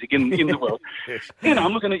kids' music in the world. Yes.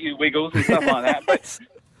 I'm looking at you, Wiggles, and stuff like that.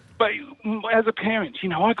 But as a parent,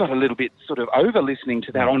 I got a little bit sort of over listening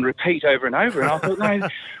to that on repeat over and over. And I thought, no,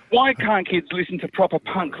 why can't kids listen to proper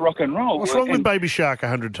punk rock and roll? What's wrong with Baby Shark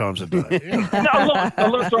 100 times a day? Yeah. No, a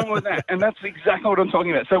lot's wrong with that. And that's exactly what I'm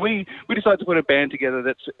talking about. So we decided to put a band together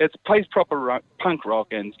that plays proper punk rock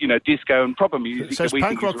and, disco and proper music. So it's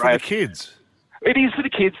punk rock for the kids? It is for the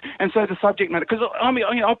kids, and so the subject matter. Because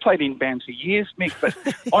I've played in bands for years, Mick, but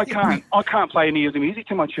I can't play any of the music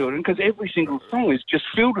to my children because every single song is just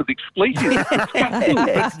filled with expletives.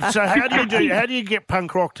 So how do you get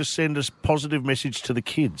punk rock to send a positive message to the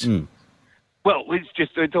kids? Well,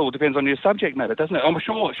 it all depends on your subject matter, doesn't it? I'm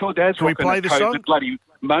sure Dad's Can we rocking play a the song? COVID bloody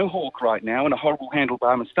mohawk right now and a horrible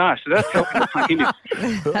handlebar moustache, so that's helping the punk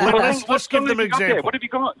image. Let's give them an example. What have you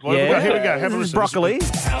got? Here we go. Have a listen. Broccoli.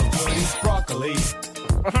 How good is broccoli?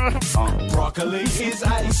 Broccoli is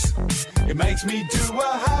ice. It makes me do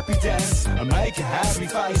a happy dance. I make a happy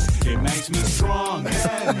face. It makes me strong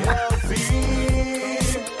and healthy.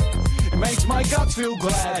 It makes my guts feel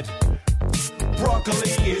glad. Broccoli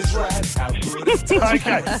is rad. How good is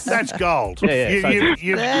Okay, that's gold.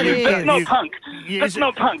 That's not punk. That's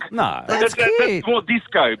not punk. No. That's more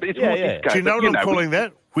disco. But it's more disco. Do you know what I'm calling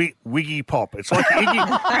that? Wiggy Pop. It's like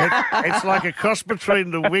it's like a cross between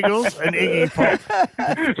the Wiggles and Iggy Pop.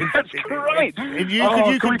 That's great. And you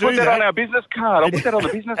can can we do put that on our business card? I'll put that on the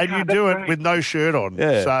business card. And you do it with no shirt on.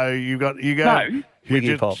 Yeah. So you go.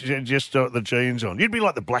 Wiggy Pop. Just got the jeans on. You'd be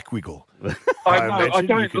like the Black Wiggle. I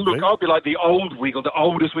don't look. I'll be like the old Wiggle, the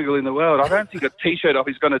oldest Wiggle in the world. I don't think a T-shirt off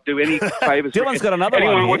is going to do any favours. Dylan's got another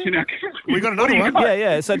one watching here. We got another one.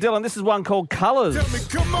 Yeah. So Dylan, this is one called Colours. Tell me,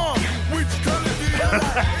 come on, which colour do you like?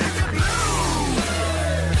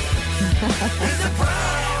 Is it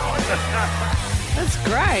brown? That's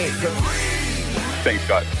great. Thanks,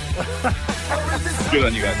 guys. Good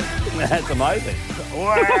on you guys. That's amazing.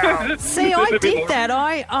 Wow. See, I did that.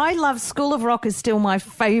 I love School of Rock is still my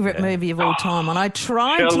favourite movie of all time, and I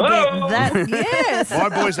tried to get that. Yes. My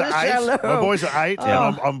boys are 8.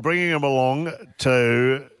 And I'm bringing them along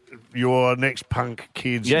to your next Punk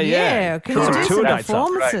Kids. Yeah. Can you do some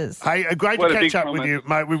performances? Hey, great to catch up with you,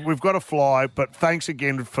 mate. We've got to fly, but thanks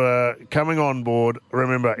again for coming on board.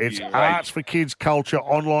 Remember, it's Arts for Kids Culture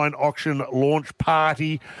online auction launch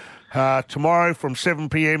party tomorrow from 7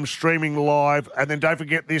 p.m. streaming live, and then don't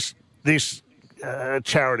forget this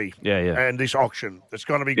charity. And this auction. It's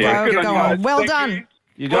going to be great. Go on. Well done.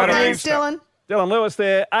 You got it. Thanks, Dylan. Dylan Lewis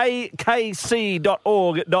there,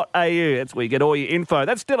 akc.org.au. That's where you get all your info.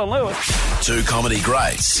 That's Dylan Lewis. Two comedy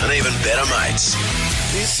greats and even better mates.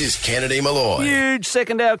 This is Kennedy Malloy. Huge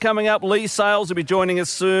second hour coming up. Leigh Sales will be joining us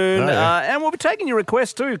soon. And we'll be taking your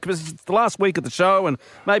requests too, because it's the last week of the show and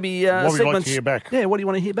maybe what segments. would you like to hear back? Yeah, what do you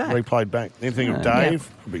want to hear back? Replayed back. Anything of Dave?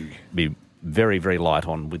 Be very, very light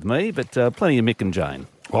on with me, but plenty of Mick and Jane.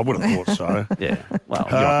 Well, I would have thought so. Yeah. Well,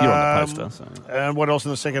 you're on the poster. So. And what else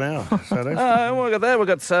in the second hour? We've got that. We've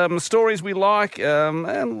got some stories we like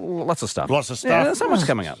and lots of stuff. Lots of stuff. Yeah, there's so much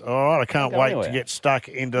coming up. All right, I can't wait to get stuck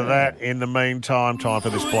into that. In the meantime, time for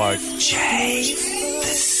this bloke. Jay, the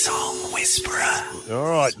Song Whisperer. All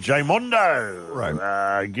right, Jay Mondo.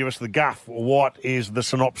 Right. Give us the guff. What is the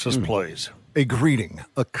synopsis, please? A greeting,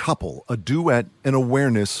 a couple, a duet, an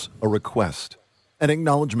awareness, a request. An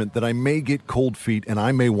acknowledgement that I may get cold feet and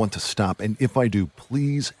I may want to stop. And if I do,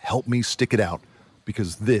 please help me stick it out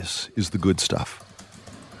because this is the good stuff.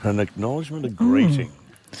 An acknowledgement, a greeting.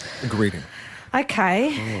 A greeting.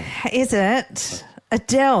 Okay. Is it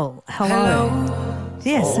Adele? Hello.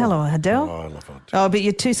 Yes, hello, Adele. Oh, I love Adele. Oh, but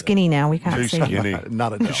you're too skinny now. We can't Too see you. skinny.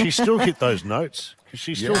 Not Adele. Can she still hit those notes? Can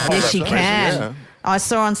she still Yes, she can. Yeah. I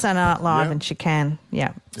saw her on Saturday Night Live and she can.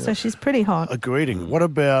 Yeah. So she's pretty hot. A greeting. What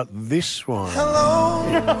about this one? Hello.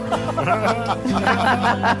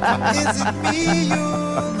 Is it me you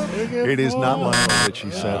It is not Lionel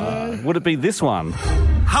Richie, sadly. Would it be this one?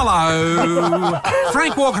 Hello,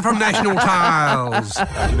 Frank Walker from National Tales.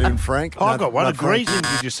 Afternoon, Frank. Oh, I got one. A greeting,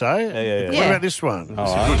 did you say? Yeah. What about this one? This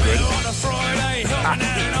is a good greeting.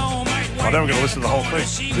 I know we're going to listen to the whole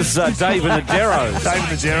thing. This is Dave and the Deros. Dave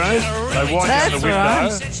and the Deros. They wind out the window.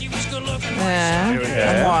 Right. Yeah. Here we go.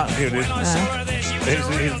 And what? Here it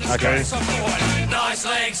is. Okay. Nice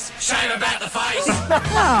legs, shame about the face.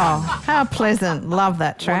 Oh, how pleasant. Love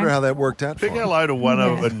that track. Wonder how that worked out for Big him. hello to one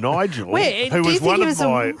of Nigel, Wait, who do you was think one he of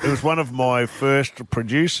was who was one of my first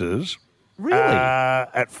producers. Really?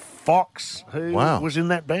 At Fox, who Wow. was in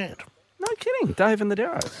that band. No kidding. Dave and the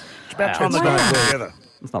Deros. It's about time they Wow. got together.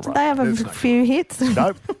 That's not Did right. they have a few hits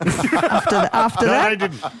Nope. after No, that? they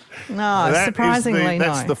didn't. No, That is surprisingly,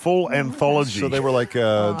 that's no. the full anthology. So they were like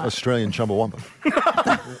Australian Chumbawamba.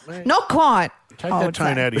 Not quite. Take I that would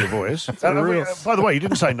tone say. out of your voice. By the way, you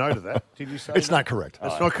didn't say no to that. Did you say It's no? not correct.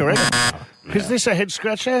 That's not correct. Is this a head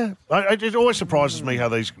scratcher? It always surprises me how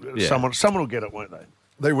these someone will get it, won't they?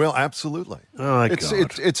 They will, absolutely. Oh,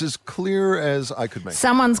 it's as clear as I could make it.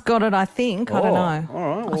 Someone's got it, I think. I don't know.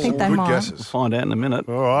 All right. I think they Good might. guesses. We'll find out in a minute.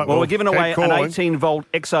 All right. Well, we're giving keep away an calling.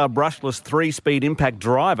 18-volt XR brushless 3-speed impact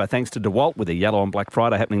driver thanks to DeWalt with a yellow on Black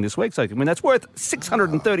Friday happening this week. So you can win. That's worth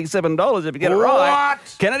 $637 if you get it right.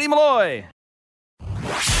 What? Kennedy Malloy.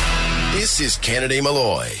 This is Kennedy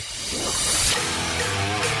Malloy.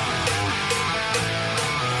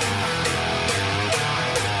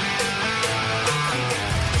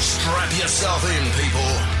 Strap yourself in, people.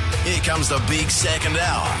 Here comes the big second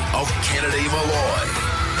hour of Kennedy Malloy.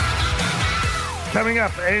 Coming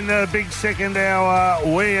up in the big second hour,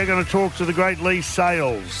 we are going to talk to the great Leigh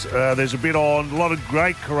Sales. There's a bit on, a lot of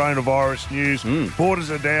great coronavirus news.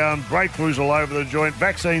 Borders are down, breakthroughs all over the joint,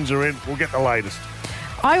 vaccines are in. We'll get the latest.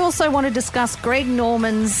 I also want to discuss Greg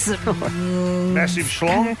Norman's... Massive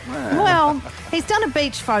schlong. Well, he's done a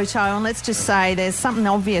beach photo, and let's just say there's something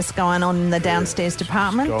obvious going on in the downstairs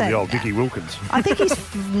department. Go on, the old Dickie Wilkins. I think he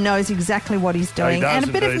knows exactly what he's doing. He does and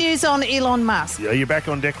a bit of indeed. news on Elon Musk. Are you back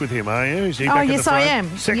on deck with him, are you? Is he Oh, back in yes, the I frame?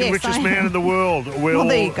 am. Second Yes, richest I man am. in the world. Well,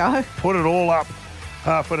 there you go. Put it all up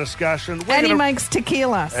for discussion. And he makes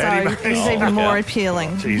tequila, so he's even more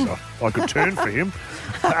appealing. Jeez, I could turn for him.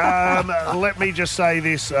 Let me just say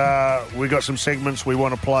this. We got some segments we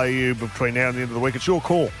want to play you between now and the end of the week. It's your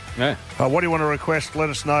call. Yeah. What do you want to request? Let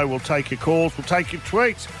us know. We'll take your calls. We'll take your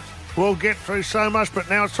tweets. We'll get through so much, but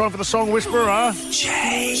now it's time for the Song Whisperer.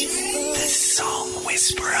 Jay, the Song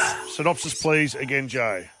Whisperer. Synopsis, please, again,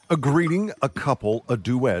 Jay. A greeting, a couple, a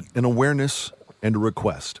duet, an awareness, and a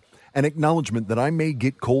request. An acknowledgement that I may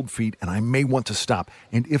get cold feet and I may want to stop.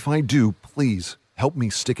 And if I do, please help me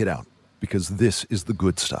stick it out, because this is the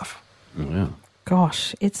good stuff. Oh, yeah.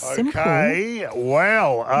 Gosh, it's simple. Okay,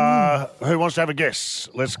 well, who wants to have a guess?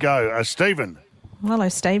 Let's go. Stephen. Hello,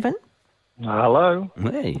 Stephen. Hello.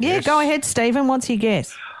 Hey. Yeah, go ahead, Stephen. What's your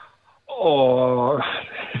guess? Oh,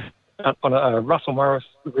 on a Russell Morris,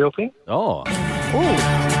 the real thing. Oh. Ooh.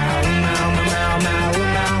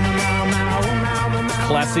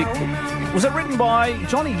 Classic. Was it written by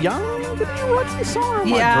Johnny Young? Did he write this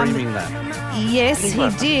song, or am I dreaming that? Yes, he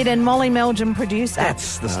did, and Molly Meldrum produced it.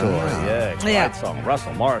 That's the story. Yeah, great Yeah. song.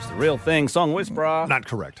 Russell Morris, the real thing. Song Whisperer. Not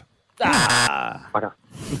correct. Okay.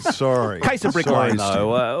 Sorry. Case of Brick Sorry, Lane,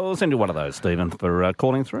 though. We'll send you one of those, Stephen, for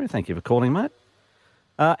calling through. Thank you for calling, mate.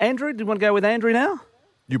 Andrew, do you want to go with Andrew now?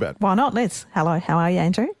 You bet. Why not? Let's. Hello, how are you,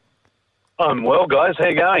 Andrew? I'm well, guys. How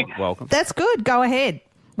you going? Welcome. That's good. Go ahead.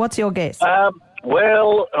 What's your guess?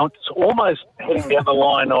 Well, it's almost heading down the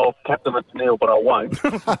line of Captain and Tennille, but I won't.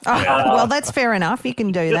 Well, that's fair enough. You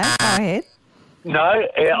can do that. Go ahead. No,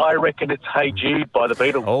 I reckon it's Hey Jude by the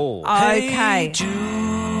Beatles. Oh. Okay.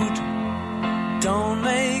 Jude, don't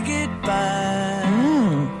make it bad.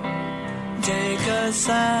 Take a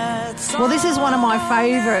sad song. Well, this is one of my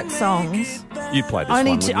favourite songs. You played this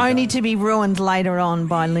Only one. to, wouldn't you, only Dave? to be ruined later on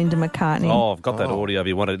by Linda McCartney. Oh, I've got that audio if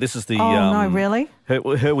you wanted. This is the... Oh, no, really?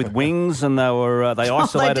 Her with wings, and they were they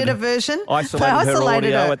isolated... They did a version? Isolated, They her isolated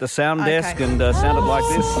audio her. at the sound Okay. desk and sounded like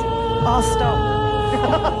this. Oh, stop.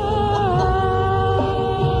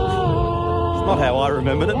 It's not how I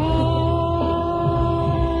remembered it.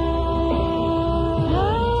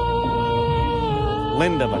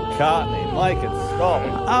 Linda McCartney, make it stop.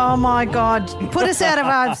 Oh, my God. Put us out of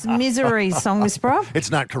our misery, Song Whisperer. It's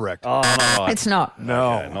not correct. Oh, no. It's not.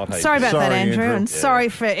 No. Okay, not Hey Sorry Jude. about that, Sorry, Andrew. Andrew. And sorry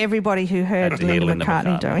for everybody who heard Had to hear Linda Linda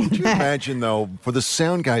McCartney McCartney. doing Could you that. imagine, though, for the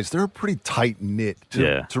sound guys, they're pretty tight-knit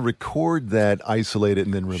to record that, isolate it,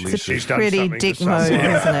 and then release it. It's a pretty dick move, isn't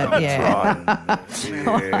it? Yeah.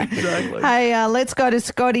 Yeah, exactly. Hey, let's go to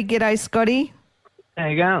Scotty. G'day, Scotty. How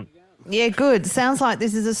you going? Yeah, good. Sounds like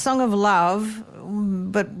this is a song of love,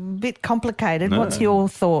 but a bit complicated. What's your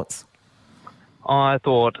thoughts? I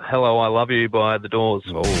thought "Hello, I Love You" by The Doors.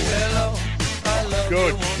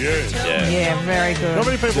 Good tune. Yeah, very good. Not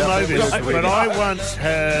many people know this, but I once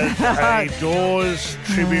had a Doors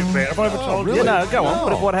tribute band. Have I ever told you? Yeah, no, go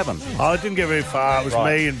on. What happened? I didn't get very far. It was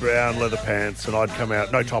me in brown leather pants, and I'd come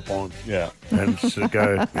out, no top on. Yeah. And so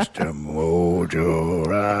go, Mr. Mojo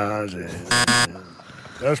Rising.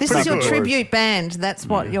 This is your tribute band. That's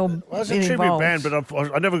what you're Well, it's a tribute band, but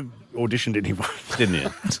I never auditioned anyone. Didn't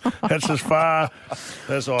you? That's as far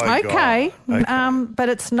as I got. Okay. But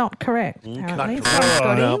it's not correct, apparently.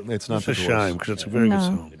 No, it's not. It's a shame because it's a very good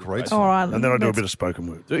song. Great song. All right. And then I do a bit of spoken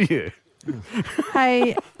word. Do you?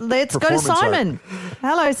 Hey, let's go to Simon.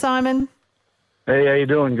 Hello, Simon. Hey, how you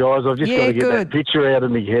doing, guys? I've just got to get good. that picture out of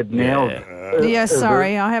my head now. Yeah,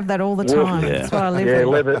 sorry. I have that all the time. That's what I live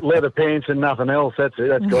with. Leather pants and nothing else. That's it.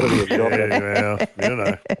 That's got to be a shot.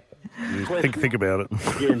 Think about it.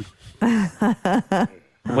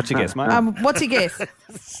 What's your guess, mate? What's your guess?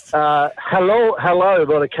 Hello,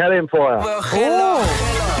 by the Cat Empire.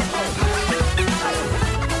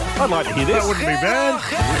 I'd like to hear this. That wouldn't be bad.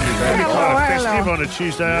 Hello. Festive on a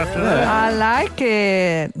Tuesday afternoon. I like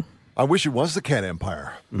it. I wish it was the Cat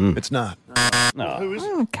Empire. It's not. No. Who is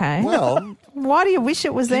it? Okay. Well, why do you wish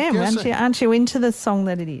it was them? guessing. Aren't you into the song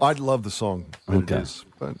that it is? I'd love the song. It is,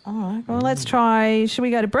 but All right. Well, let's try. Should we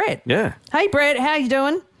go to Brett? Yeah. Hey, Brett. How you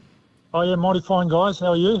doing? Oh, yeah, mighty fine, guys.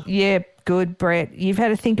 How are you? Yeah, good, Brett. You've had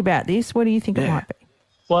to think about this. What do you think it might be?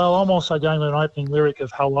 Well, I'm also going with an opening lyric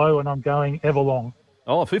of Hello, and I'm going Everlong.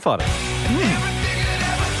 Oh, Foo Fighters.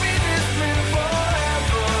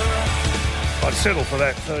 I'd settle for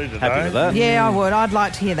that too today. Happy with that? Yeah, I would. I'd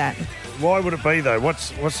like to hear that. Why would it be though?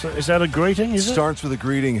 Is that a greeting? Is it? Starts with a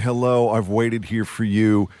greeting. Hello, I've waited here for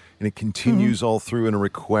you, and it continues all through in a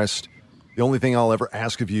request. The only thing I'll ever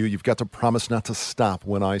ask of you, you've got to promise not to stop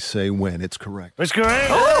when I say when. It's correct. It's correct.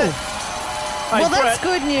 Oh, Hey, well, that's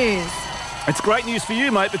Brett. good news. It's great news for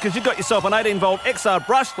you, mate, because you've got yourself an 18-volt XR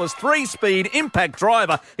brushless 3-speed impact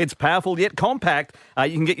driver. It's powerful yet compact.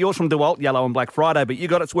 You can get yours from DeWalt, yellow on Black Friday, but you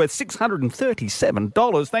got it's worth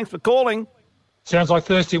 $637. Thanks for calling. Sounds like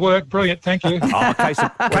thirsty work. Brilliant. Thank you. Oh, case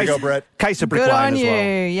of Brett. Case of Brick Good Lane on as you.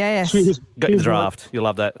 well. Yes. Got your draft. You'll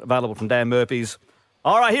love that. Available from Dan Murphy's.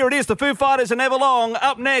 All right, here it is, the Foo Fighters and Everlong.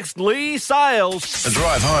 Up next, Leigh Sales. A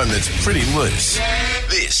drive home that's pretty loose.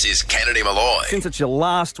 This is Kennedy Malloy. Since it's your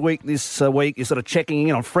last week this week, you're sort of checking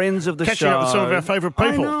in on friends of the Catching show. up with some of our favourite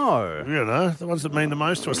people. I know. You know, the ones that mean the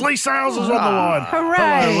most to us. Leigh Sales is on the line. Hooray.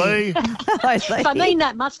 Hello, Leigh. If I mean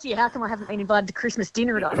that much to you, how come I haven't been invited to Christmas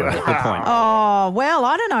dinner at all? Good point. Oh, well,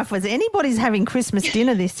 I don't know if anybody's having Christmas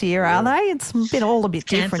dinner this year, are they? It's been all a bit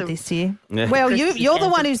different this year. Yeah. Well, you're the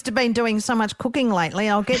one who's been doing so much cooking lately.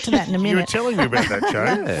 I'll get to that in a minute. You were telling me about that,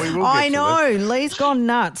 Joe. We will I get to know. that. Lee's gone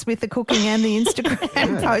nuts with the cooking and the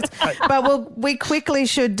Instagram posts. But we quickly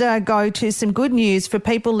should go to some good news for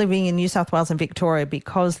people living in New South Wales and Victoria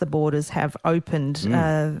because the borders have opened.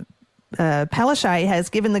 Calleja has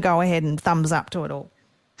given the go-ahead and thumbs up to it all.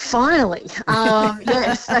 Finally, so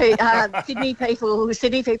Sydney people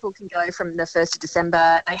can go from the 1st of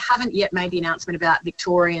December. They haven't yet made the announcement about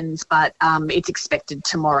Victorians, but it's expected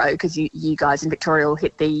tomorrow because you guys in Victoria will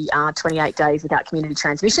hit the 28 days without community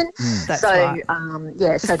transmission. That's so right.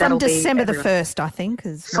 So from that'll December be the 1st, I think.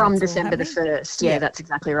 From December the 1st, yeah, that's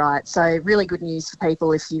exactly right. So really good news for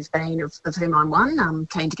people if you've been, of whom I'm one. I'm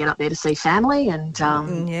keen to get up there to see family and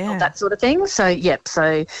all that sort of thing. So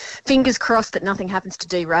so fingers crossed that nothing happens to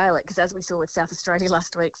derail it, because as we saw with South Australia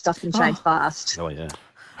last week, stuff can change fast. Oh, yeah.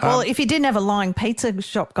 Well, if you didn't have a lying pizza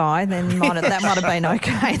shop guy, then that might have been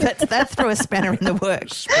okay. That threw a spanner in the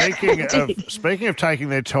works. Speaking of taking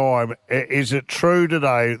their time, is it true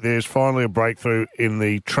today there's finally a breakthrough in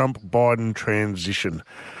the Trump-Biden transition?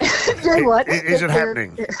 You know what? Is it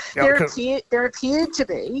happening? There appeared to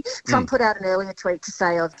be. Trump put out an earlier tweet to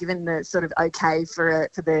say, I've given the sort of okay for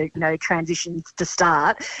the transition to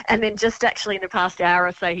start. And then just actually in the past hour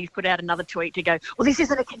or so, he's put out another tweet to go, well, this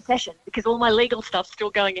isn't a concession because all my legal stuff's still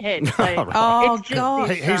going ahead. So God.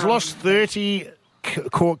 He's lost 30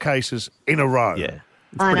 court cases in a row. Yeah.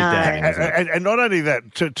 It's pretty damning, isn't it? And not only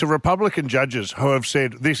that, to Republican judges who have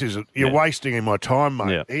said, you're wasting in my time,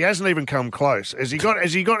 mate. Yeah. He hasn't even come close. Has he got,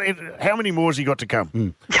 how many more has he got to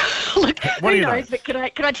come? Look, What do who you know? knows? But can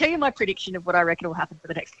I tell you my prediction of what I reckon will happen for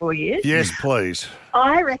the next 4 years? Yes, please.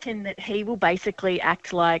 I reckon that he will basically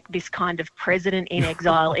act like this kind of president in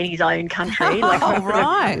exile in his own country, like some sort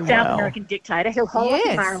of South American dictator. He'll hold up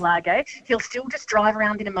in Mar-a-Lago. He'll still just drive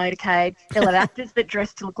around in a motorcade. He'll have actors that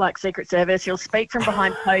dress to look like Secret Service. He'll speak from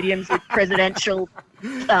behind podiums with presidential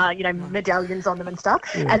medallions on them and stuff.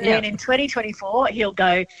 And then in 2024, he'll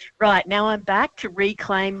go, right, now I'm back to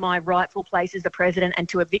reclaim my rightful place as the president and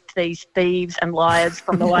to evict these thieves and liars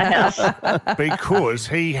from the White House. Because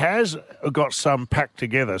he has got some packed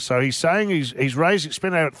together. So he's saying he's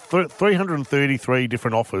spent out 333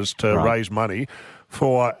 different offers to raise money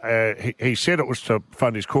for, he said it was to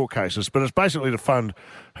fund his court cases, but it's basically to fund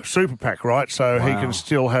Super PAC, right? So he can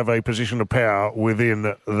still have a position of power within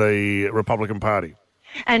the Republican Party.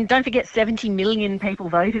 And don't forget, 70 million people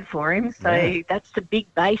voted for him, so that's the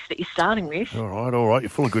big base that you're starting with. All right. You're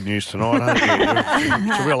full of good news tonight, aren't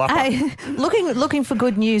you? It's a real upper. Hey, looking for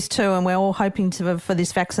good news too, and we're all hoping for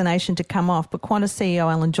this vaccination to come off. But Qantas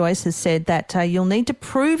CEO Alan Joyce has said that you'll need to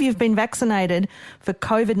prove you've been vaccinated for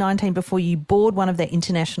COVID-19 before you board one of their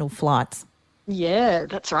international flights. Yeah,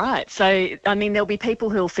 that's right. So, I mean, there'll be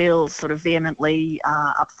people who'll feel sort of vehemently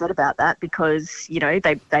upset about that because,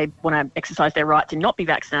 they want to exercise their right to not be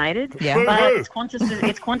vaccinated. Yeah. But it's Qantas's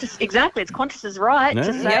right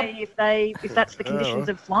to say if that's the conditions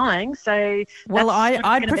of flying. So,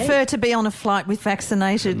 I'd prefer to be on a flight with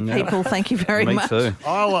vaccinated people. Thank you very much. Me too.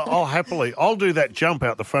 I'll do that jump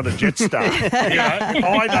out the front of Jetstar.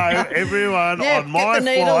 I know everyone on my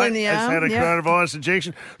flight has had a coronavirus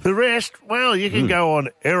injection. The rest, you can go on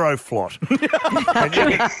Aeroflot.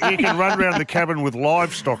 And you can run around the cabin with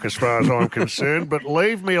livestock as far as I'm concerned, but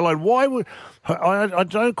leave me alone. Why would I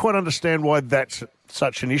don't quite understand why that's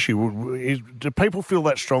such an issue. Do people feel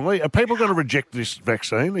that strongly? Are people going to reject this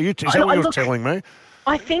vaccine? Is that what you're telling me?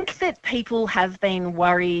 I think that people have been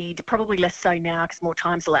worried, probably less so now because more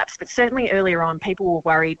time's elapsed, but certainly earlier on people were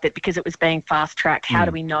worried that because it was being fast-tracked, how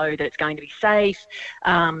do we know that it's going to be safe?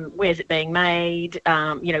 Where's it being made?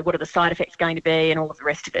 What are the side effects going to be and all of the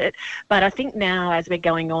rest of it? But I think now as we're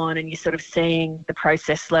going on and you're sort of seeing the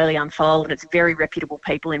process slowly unfold and it's very reputable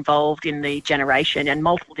people involved in the generation and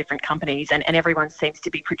multiple different companies and everyone seems to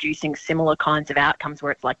be producing similar kinds of outcomes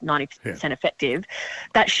where it's like 90% effective,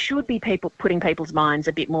 that should be putting people's minds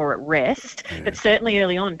a bit more at rest, but certainly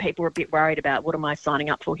early on people were a bit worried about what am I signing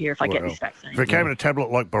up for here if I get this vaccine. If it came in a tablet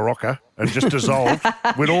like Barocca and just dissolved,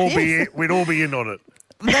 we'd all be in on it.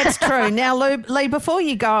 That's true. Now, Leigh, before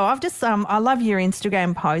you go, I love your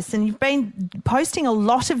Instagram posts, and you've been posting a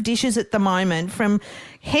lot of dishes at the moment, from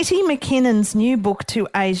Hetty McKinnon's new book to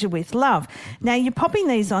Asia with Love. Now, you're popping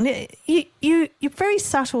these on. You're very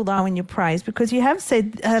subtle, though, in your praise, because you have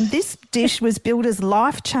said this dish was billed as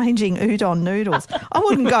life-changing udon noodles. I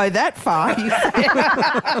wouldn't go that far, you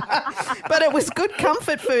said. But it was good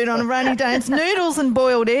comfort food on a rainy day. It's noodles and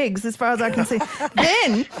boiled eggs, as far as I can see.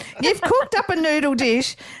 Then you've cooked up a noodle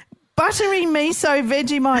dish, buttery miso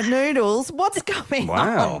Vegemite noodles. What's going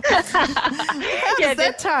on? How does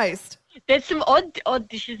that taste? There's some odd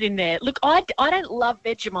dishes in there. Look, I don't love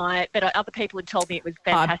Vegemite, but other people had told me it was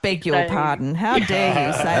fantastic. I beg your pardon. How dare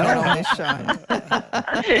you say that on this show?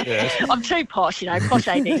 Yes. I'm too posh, posh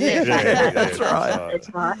AD. That's right.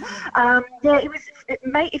 It was.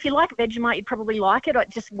 If you like Vegemite, you'd probably like it. It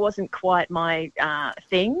just wasn't quite my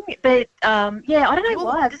thing. But I don't know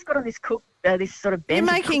why. I just got on this this sort of You're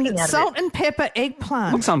making salt and pepper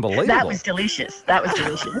eggplant. That's unbelievable. That was delicious. But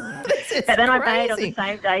then I made on the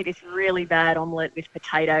same day this really bad omelette with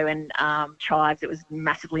potato and chives. It was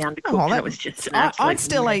massively undercooked. It was just an absolute... I'd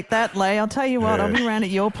still eat that, Leigh. I'll tell you what, I'll be around at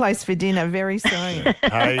your place for dinner very soon.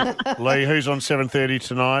 Hey, Leigh, who's on 7:30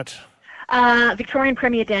 tonight? Victorian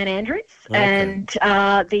Premier Dan Andrews and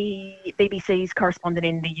the BBC's correspondent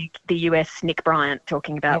in the US, Nick Bryant,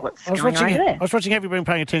 talking about what's going on there. I was watching. Have you been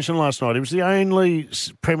paying attention last night? He was the only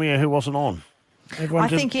Premier who wasn't on. There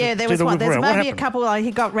was one. There's maybe a couple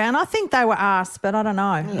he got round. I think they were asked, but I don't know.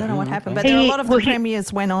 I don't know what happened. But there were a lot of the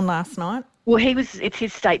premiers went on last night. Well, it's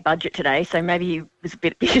his state budget today, so maybe he was a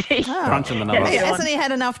bit busy. Crunching the numbers. Hasn't he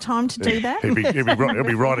had enough time to do that? He'll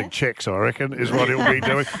be writing checks, I reckon, is what he'll be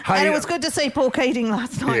doing. Hey, and it was good to see Paul Keating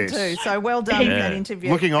last night too, so well done in that interview.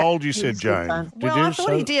 Looking old, you said, Jane. I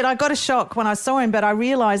thought he did. I got a shock when I saw him, but I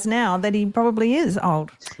realise now that he probably is old.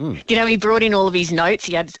 He brought in all of his notes.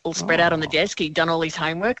 He had all spread out on the desk. He'd done all his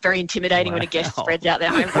homework. Very intimidating when a guest spreads out their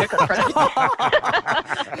homework.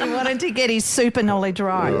 He wanted to get his super knowledge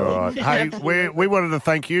right. All right. Hey, we wanted to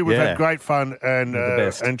thank you. We've had great fun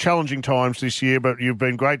and challenging times this year, but you've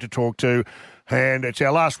been great to talk to. And it's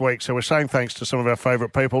our last week, so we're saying thanks to some of our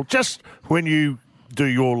favourite people. Just when you do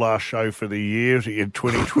your last show for the year in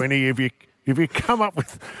 2020, have you come up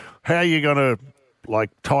with how you're going to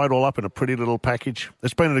tie it all up in a pretty little package?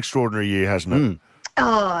 It's been an extraordinary year, hasn't it?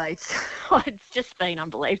 Oh, it's just been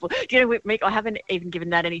unbelievable. Do you know, Mick, I haven't even given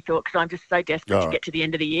that any thought because I'm just so desperate to get to the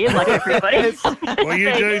end of the year, like everybody. Well,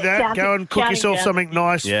 you do that. Go and cook yourself something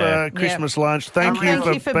nice for Christmas lunch. Thank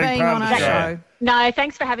you for being part of the show. No,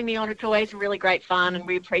 thanks for having me on. It's always really great fun, and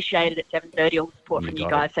we appreciate it at 7:30, all the support from you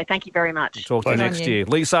guys. So thank you very much. Talk to you next year.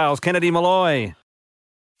 Leigh Sales, Kennedy Malloy.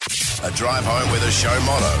 A drive home with a show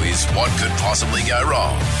motto is what could possibly go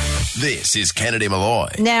wrong. This is Kennedy Malloy.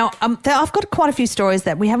 Now, I've got quite a few stories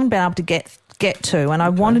that we haven't been able to get to, and I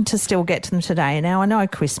wanted to still get to them today. Now, I know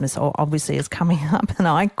Christmas obviously is coming up, and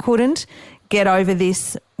I couldn't get over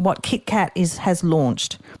this, what KitKat has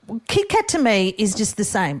launched. KitKat to me is just the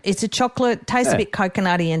same. It's a chocolate, tastes a bit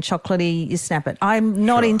coconutty and chocolatey, you snap it. I'm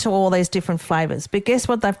not into all these different flavours, but guess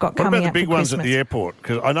what they've got coming out for Christmas? What about the big ones at the airport?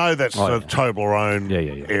 Because I know that's the Toblerone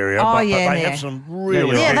area, but they have some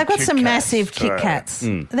really they've got KitKats. some massive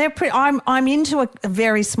KitKats. They're pretty. I'm into a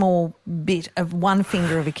very small bit of one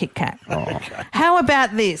finger of a KitKat. Okay. How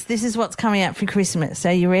about this? This is what's coming out for Christmas.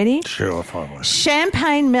 Are you ready? Sure, if I was.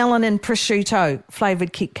 Champagne, melon and prosciutto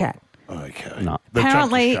flavoured KitKat. Okay. No.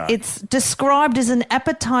 Apparently, it's described as an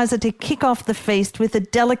appetizer to kick off the feast with a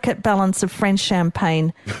delicate balance of French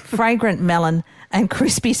champagne, fragrant melon, and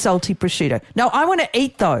crispy, salty prosciutto. No, I want to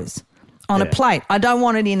eat those on a plate. I don't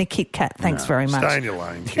want it in a KitKat. Thanks very much. Stay in your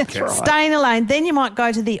lane, KitKat. Stay in your lane. Then you might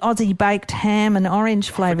go to the Aussie baked ham and orange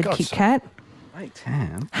flavoured KitKat. Baked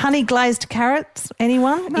ham? Honey glazed carrots,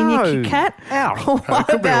 anyone in your KitKat? It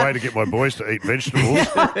could be a way to get my boys to eat vegetables.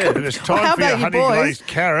 And it's time for your honey glazed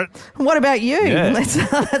carrot. What about you? Yeah. That's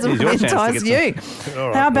what entices you.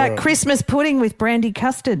 How about Christmas pudding with brandy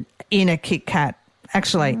custard in a KitKat?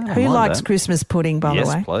 Actually, who likes Christmas pudding, by the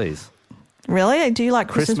way? Yes, please. Really? Do you like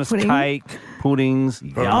Christmas pudding? Cake, puddings.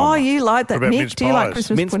 Oh, you like that. Mick, do you like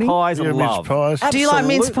Christmas mince pudding? Pies, I love. Mince pies. Do you like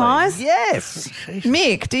mince pies? Yes.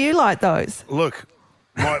 Mick, do you like those? Look,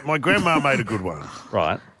 my grandma made a good one.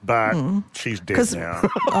 Right. But she's dead now.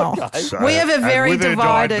 So, we have a very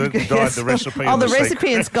divided. Died the recipe. The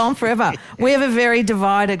recipe has gone forever. We have a very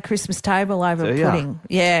divided Christmas table over pudding.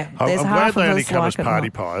 Yeah, there's I'm half glad they of only us come like as it party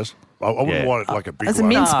not. pies. I wouldn't want it like a big As a one.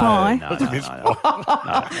 mince pie. No,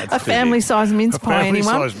 a family-sized mince pie,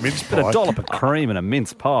 anyone? Family-sized mince pie. But a dollop of cream and a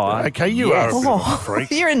mince pie. Okay, you are a bit of a freak.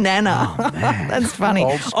 You're a nana. That's funny.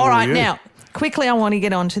 Old school, All right, you. now, quickly I want to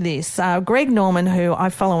get onto this. Greg Norman, who I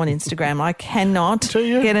follow on Instagram, I cannot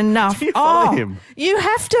get enough. Do you follow him? You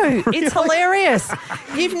have to. It's hilarious.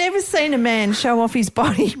 You've never seen a man show off his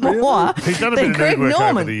body more He's done a than bit of Greg nude work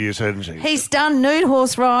Norman. over the years, hasn't he? He's done nude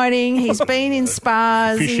horse riding. He's been in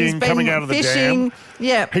spas. Fishing, he's been coming out of the fishing. dam.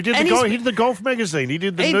 Yeah, He did the golf magazine. He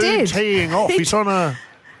did the nude teeing off. He's on a...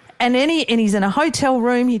 And he's in a hotel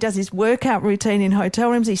room. He does his workout routine in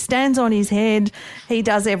hotel rooms. He stands on his head. He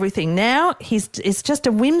does everything. Now it's just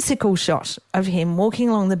a whimsical shot of him walking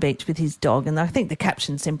along the beach with his dog. And I think the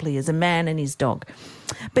caption simply is a man and his dog.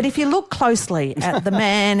 But if you look closely at the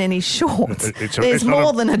man and his shorts, there's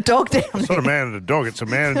more than a dog down there. It's not a man and a dog. It's a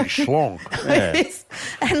man and his schlong. It is.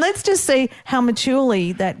 And let's just see how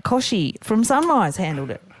maturely that Koshi from Sunrise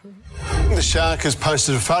handled it. The shark has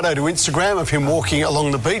posted a photo to Instagram of him walking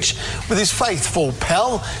along the beach with his faithful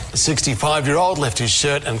pal. The 65-year-old left his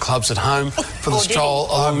shirt and clubs at home for the stroll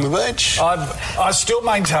along the beach. I still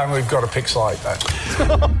maintain we've got to pixelate that.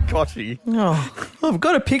 Gotchy. Oh, I've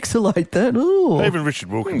got to pixelate that. Ooh. Even Richard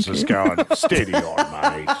Wilkins is going, steady on,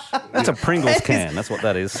 mate. That's a Pringles can. That's what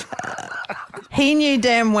that is. He knew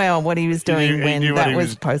damn well what he was doing when that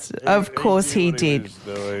was posted. Of course he did.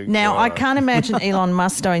 Now, I can't imagine Elon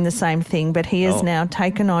Musk doing the same thing, but he has now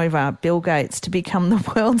taken over Bill Gates to become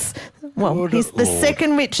the world's, he's the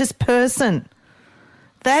second richest person.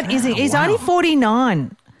 He's only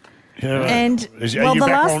 49. Yeah. And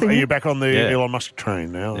are you back on the Elon Musk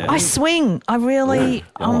train now? I swing. I really,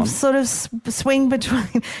 I'm sort of swing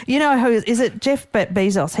between. You know who is it? Jeff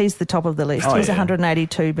Bezos. He's the top of the list. He's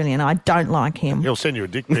 182 billion. I don't like him. He'll send you a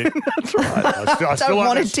dick pic. That's right. I still like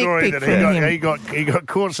want that a dick story pic that from him. he got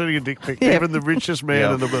caught sending a dick pic. Yeah. Even the richest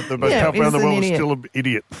man and the most powerful man in the he's an world is idiot. still an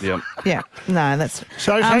idiot. Yep. Yeah, no, that's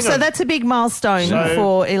so. Hang so on. that's a big milestone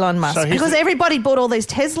for Elon Musk because everybody bought all these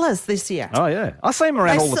Teslas this year. Oh yeah, I see him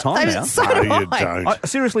around all the time now. So do I. Don't.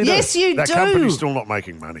 Seriously, yes, you that do. company's still not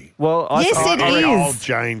making money. Well, yes, it is. Old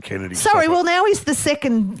Jane Kennedy. Sorry, well now he's the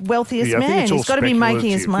second wealthiest man. He's got to be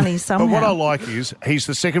making his money somehow. But what I like is he's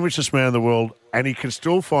the second richest man in the world, and he can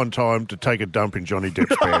still find time to take a dump in Johnny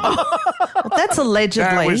Depp's band. That's allegedly.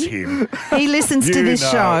 That was him. He listens to this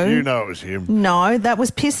show. You know it was him. No, that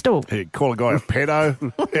was Pistol. He'd call a guy a pedo.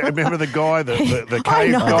 Remember the guy, the cave I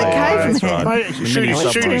know, guy? the caveman.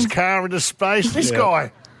 Shoot his car into space. This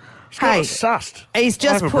guy. Hey, sussed. he's I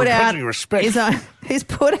just have a put out begrudging respect. his own. He's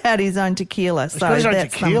put out his own tequila. He's got his own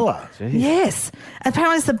tequila. Yes,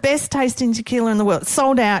 apparently it's the best tasting tequila in the world.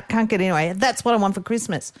 Sold out, can't get it anyway. That's what I want for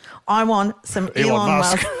Christmas. I want some Elon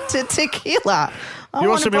Musk tequila. I You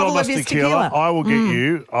want a some bottle Elon of Musk his tequila? I will get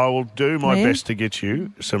you. I will do my Yeah. best to get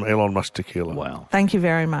you some Elon Musk tequila. Wow. Thank you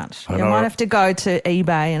very much. I You know. might have to go to eBay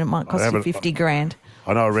and it might cost you haven't- 50 grand.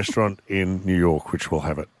 I know a restaurant in New York which will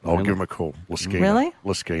have it. I'll give them a call. Laskina. Really?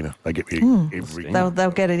 Laskina. They get me every. They'll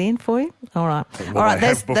get it in for you? All right. Well, All right, they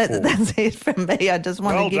that's, have before. that's it from me. I just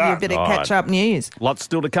want Well to give you done. a bit of All right. catch-up news. Lots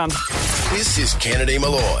still to come. This is Kennedy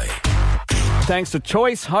Malloy. Thanks to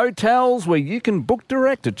Choice Hotels, where you can book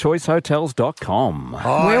direct at choicehotels.com.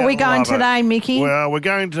 Where are we going love it. today, Mickey? Well, we're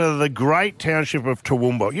going to the great township of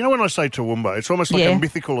Toowoomba. You know, when I say Toowoomba, it's almost like Yeah. a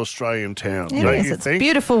mythical Australian town. It don't is. you It's think? a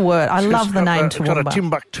beautiful word. I It's love the got name It's got a Toowoomba.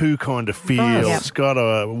 Timbuktu kind of feel. Yep. It's got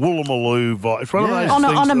a Woolloomooloo vibe. It's one of those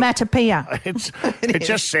things Onomatopoeia. It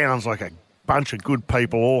just sounds like a bunch of good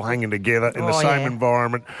people all hanging together in the same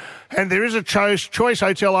environment. And there is a choice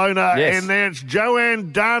hotel owner, Yes. and there's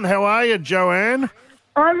Joanne Dunn. How are you, Joanne?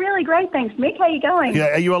 I'm really great, thanks, Mick. How are you going?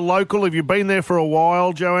 Yeah, are you a local? Have you been there for a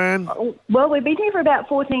while, Joanne? Well, we've been here for about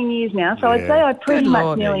 14 years now, so I'd say I pretty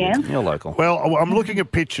much nearly am. You're local. Well, I'm looking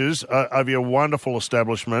at pictures of your wonderful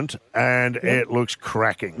establishment, and it looks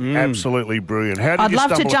cracking. Absolutely brilliant. How did I'd you love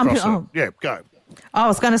to stumble jump across in- it? oh. Yeah, go. I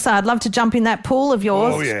was going to say, I'd love to jump in that pool of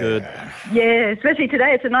yours. Oh, yeah. Good. Yeah, especially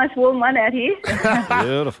today. It's a nice warm one out here.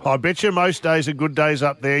 Beautiful. I bet you most days are good days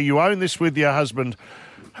up there. You own this with your husband,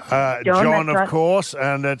 John, that's of right. course,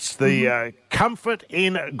 and it's the Comfort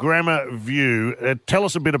in Grammar View. Tell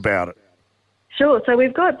us a bit about it. Sure. So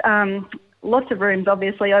we've got lots of rooms,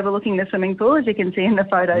 obviously, overlooking the swimming pool, as you can see in the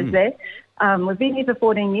photos there. We've been here for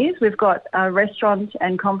 14 years. We've got a restaurant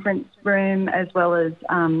and conference room, as well as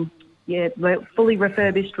fully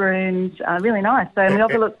refurbished rooms. Really nice. So and we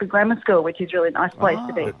overlook the grammar school, which is a really nice place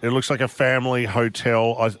to be. It looks like a family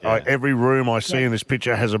hotel. Every room I see in this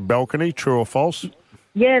picture has a balcony, true or false?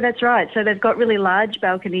 Yeah, that's right. So they've got really large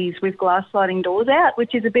balconies with glass sliding doors out,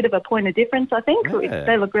 which is a bit of a point of difference, I think. Yeah.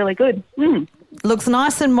 They look really good. Looks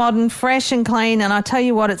nice and modern, fresh and clean. And I tell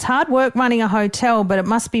you what, it's hard work running a hotel, but it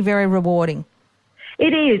must be very rewarding.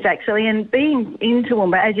 It is, actually, and being in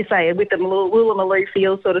Toowoomba, as you say, with the Woolloomooloo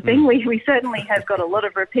feel sort of thing, we certainly have got a lot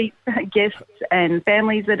of repeat guests and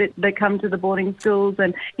families that come to the boarding schools,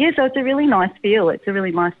 and so it's a really nice feel. It's a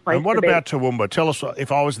really nice place And what to be. about Toowoomba? Tell us,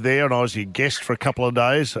 if I was there and I was your guest for a couple of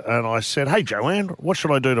days and I said, hey, Joanne, what should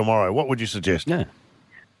I do tomorrow? What would you suggest? Yeah.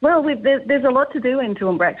 Well, there's a lot to do in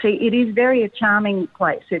Toowoomba, actually. It is very a charming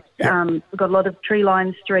place. It's we've got a lot of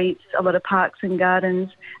tree-lined streets, a lot of parks and gardens.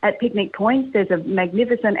 At Picnic Point, there's a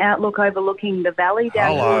magnificent outlook overlooking the valley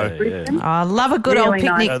down towards Brisbane. I love a good old Really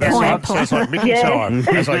picnic nice. point. Sounds like Mickey time.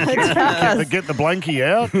 It's like, get the blankie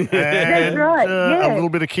out and That's right, a little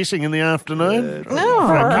bit of kissing in the afternoon. Oh,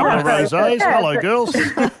 For a couple of nice. rosés. Yeah, Hello, girls.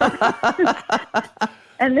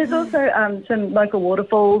 And there's also some local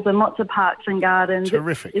waterfalls and lots of parks and gardens.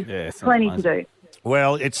 Terrific. It's plenty to do.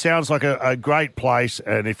 Well, it sounds like a great place,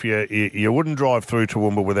 and if you wouldn't drive through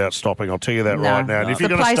Toowoomba without stopping, I'll tell you that No, right now. And no. if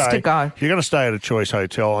you're It's the going place to go. if you're going to stay at a Choice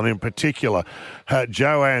Hotel, and in particular,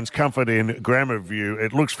 Joanne's Comfort in Grammar View,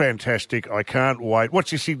 it looks fantastic. I can't wait.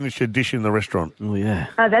 What's your signature dish in the restaurant? Oh yeah,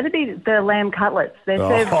 That'd be the lamb cutlets. They're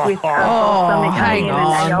served with some hang Italian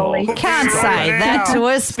on. and aioli. You can't say that to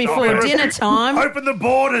us before dinner time. Open the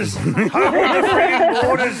borders. Open the frigging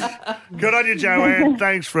borders. Good on you, Joanne.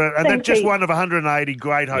 Thanks for it. And Thank that's just you. one of 180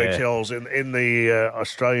 great hotels in the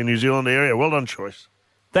Australia-New Zealand area. Well done, Choice.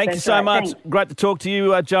 Thank you That's so right, much. thanks. Great to talk to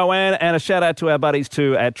you, Joanne, and a shout out to our buddies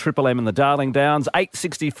too at Triple M in the Darling Downs,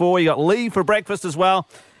 864. You got Leigh for breakfast as well.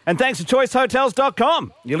 And thanks to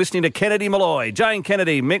choicehotels.com. You're listening to Kennedy Malloy, Jane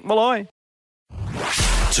Kennedy, Mick Malloy.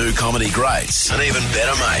 Two comedy greats and even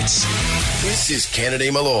better mates. This is Kennedy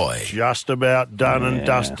Malloy. Just about done and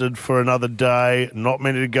dusted for another day. Not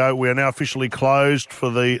many to go. We are now officially closed for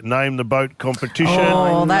the Name the Boat competition.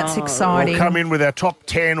 Oh, that's exciting. We'll come in with our top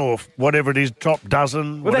 10 or whatever it is, top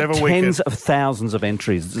dozen, We've whatever had we tens can. of thousands of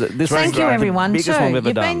entries. This Thank is you, the everyone, biggest too. one we've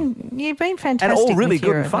ever done. You've been fantastic. And all really with good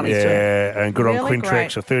your- and funny too. Yeah, and good on Really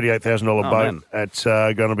Quintrex, a great. $38,000 boat. man. It's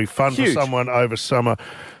going to be fun Huge. for someone over summer.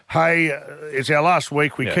 Hey, it's our last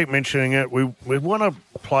week. We Yeah. keep mentioning it. We want to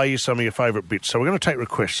play you some of your favourite bits. So we're going to take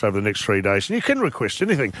requests over the next 3 days. And you can request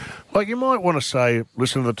anything. Like you might want to say,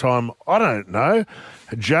 listen to the time, I don't know,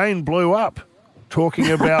 Jane blew up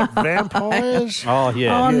talking about vampires. Oh,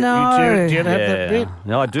 yeah. Oh, no. Do you have that bit?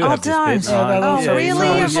 No, I do Oh, have this don't. bit. Oh,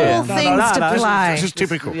 really? Of all things to play. This is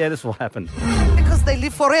typical. Yeah, this will happen. Because they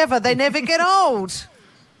live forever. They never get old.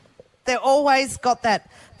 They're always got that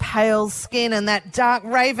pale skin and that dark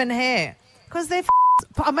raven hair. Because they're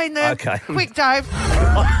they're Okay. quick, Dave.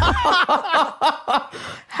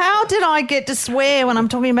 How did I get to swear when I'm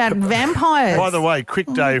talking about vampires? By the way, Quick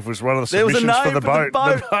Dave was one of the There was a submissions name for the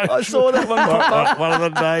boat. I saw that one pop up. One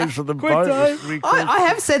of the names for the Quick boat. Dave. Was to be called- I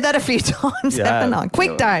have said that a few times, haven't I?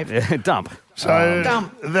 Quick, Dave. Yeah, dump. So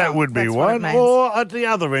Dump. that would be That's what it one. means. Or at the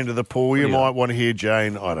other end of the pool, you Yeah. might want to hear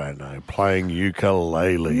Jane, I don't know, playing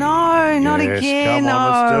ukulele. No, not Yes, again. Come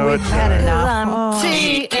on, let's do We've it. had Jane. enough.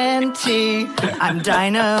 TNT, I'm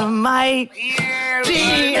dynamite.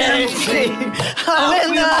 TNT, I'm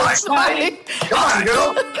in the fight. Come on,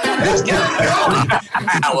 girl. Let's get it going.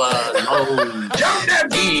 Jump that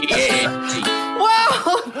TNT.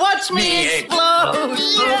 Whoa, watch me explode.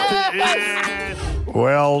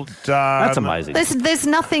 Well done. That's amazing. There's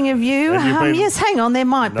nothing of you. Have you been- Yes, hang on, there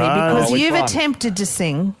might be, No, because which you've one? attempted to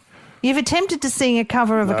sing. You've attempted to sing a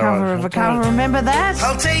cover of a No, cover of a cover. Remember that?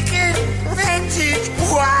 I'll take advantage.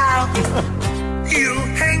 Wow. You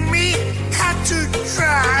hang me, have to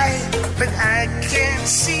try. But I can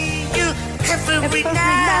see you every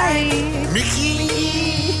night. Mickey.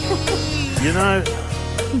 You know,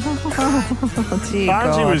 Oh, dear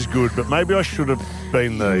Barnsley God. was good, but maybe I should have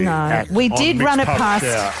been the No, act we on did Mixed run it Pub past.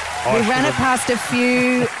 Shout. I We should ran it have- past a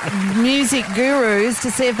few music gurus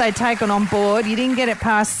to see if they'd taken on board. You didn't get it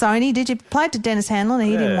past Sony, did you? Play it to Dennis Hanlon,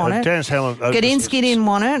 he didn't want it. Dennis Hanlon. Gadinsky didn't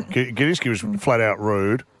want it. Gadinsky was flat out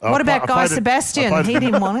rude. What about Guy played it- Sebastian? I played He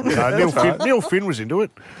didn't want it. No, Neil Finn was into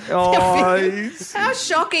it. How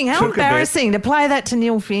shocking, how Took a bit. embarrassing to play that to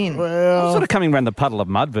Neil Finn. I'm Well, sort of coming around the puddle of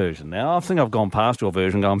mud version now. I think I've gone past your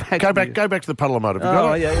version, going back. go back to the puddle of mud. Have you Oh,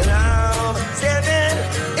 got it? yeah. Now, 7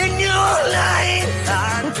 in your line.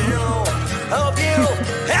 I do. Hope you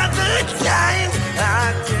have a good time. I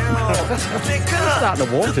do. Because Starting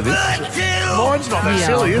to warm to this. Mine's not that Yeah,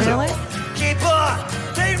 silly, is really? it? keep on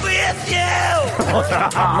being with you.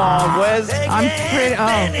 Come on, Wes. I'm pretty. Oh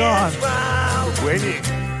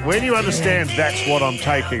God. When you understand that's what I'm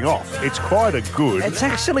taking off, it's quite a good. It's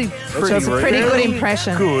actually It's pretty a rude. Pretty good very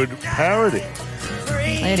impression. Good parody.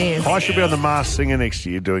 It is. I should be on the Masked Singer next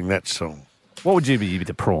year doing that song. What would you be? You'd be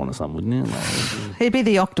the prawn or something, wouldn't you? Like, He'd be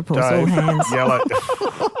the octopus, all hands. Yellow.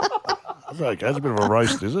 That's okay. It's a bit of a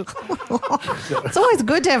roast, is it? It's always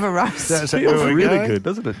good to have a roast. That's feels here we really go. good,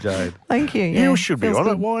 doesn't it, Jane? Thank you. Yeah, You should be feels on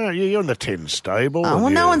good. it. Why aren't you? You're in the 10 stable. Oh, and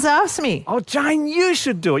well, no you- one's asked me. Oh, Jane, you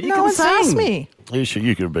should do it. You No can one's sing. asked me.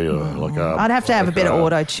 You could be like a. I'd have to have a bit of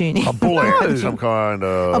auto tuning. A bull ant, some kind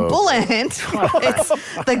of. A bull ant? It's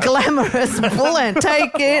the glamorous bull ant.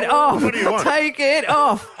 Take it off. What do you want? Take it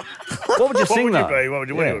off. What would you What sing, would though? you be? What would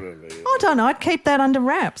you be? I don't know. I'd keep that under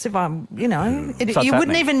wraps if I'm, What's you wouldn't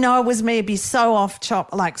happening? even know it was me. It'd be so off chart.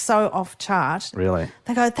 Really?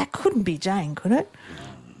 They go, that couldn't be Jane, could it?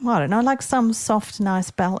 I don't know, like some soft, nice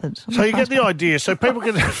ballad. So you get the idea. So people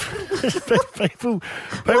can people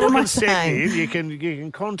am I can send saying? in. You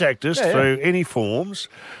can contact us Yeah. through any forms.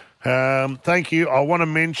 Thank you. I want to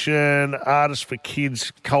mention Artists for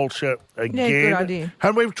Kids Culture again. good idea.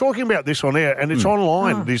 And we were talking about this on air, and it's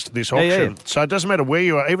online, this Yeah, auction. yeah. So it doesn't matter where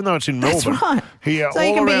you are, even though it's in That's Melbourne. right. Here, So all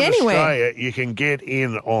you can be around anywhere. Australia, you can get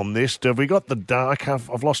in on this. Have we got the dark?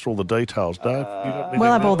 I've lost all the details, Dave. You got anything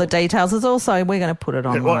We'll have there? all the details. It's also, we're going to put it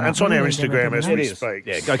on. Well, it's on our Instagram as we It is. speak.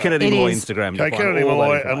 Yeah, go Kennedy It Malloy is. Instagram. Go You'll find Kennedy all that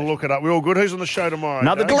Malloy information. and look it up. We're all good. Who's on the show tomorrow?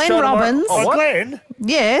 Another Dave? big Glenn show tomorrow. Robbins. Oh, Oh, what? Glenn.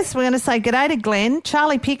 Yes, we're going to say g'day to Glenn,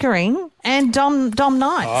 Charlie Pickering, and Dom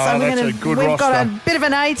Knight. Oh, we're that's gonna, a good we've got a roster. bit of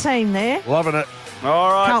an A team there. Loving it.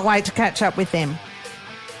 All right. Can't wait to catch up with them.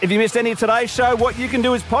 If you missed any of today's show, what you can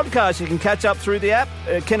do is podcast. You can catch up through the app,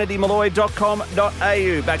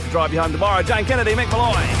 kennedymalloy.com.au. Back to drive you home tomorrow. Jane Kennedy, Mick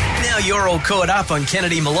Malloy. Now you're all caught up on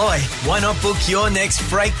Kennedy Malloy. Why not book your next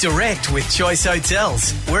break direct with Choice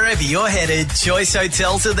Hotels? Wherever you're headed, Choice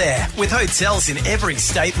Hotels are there with hotels in every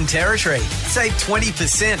state and territory. Save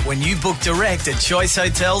 20% when you book direct at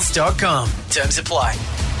choicehotels.com. Terms apply.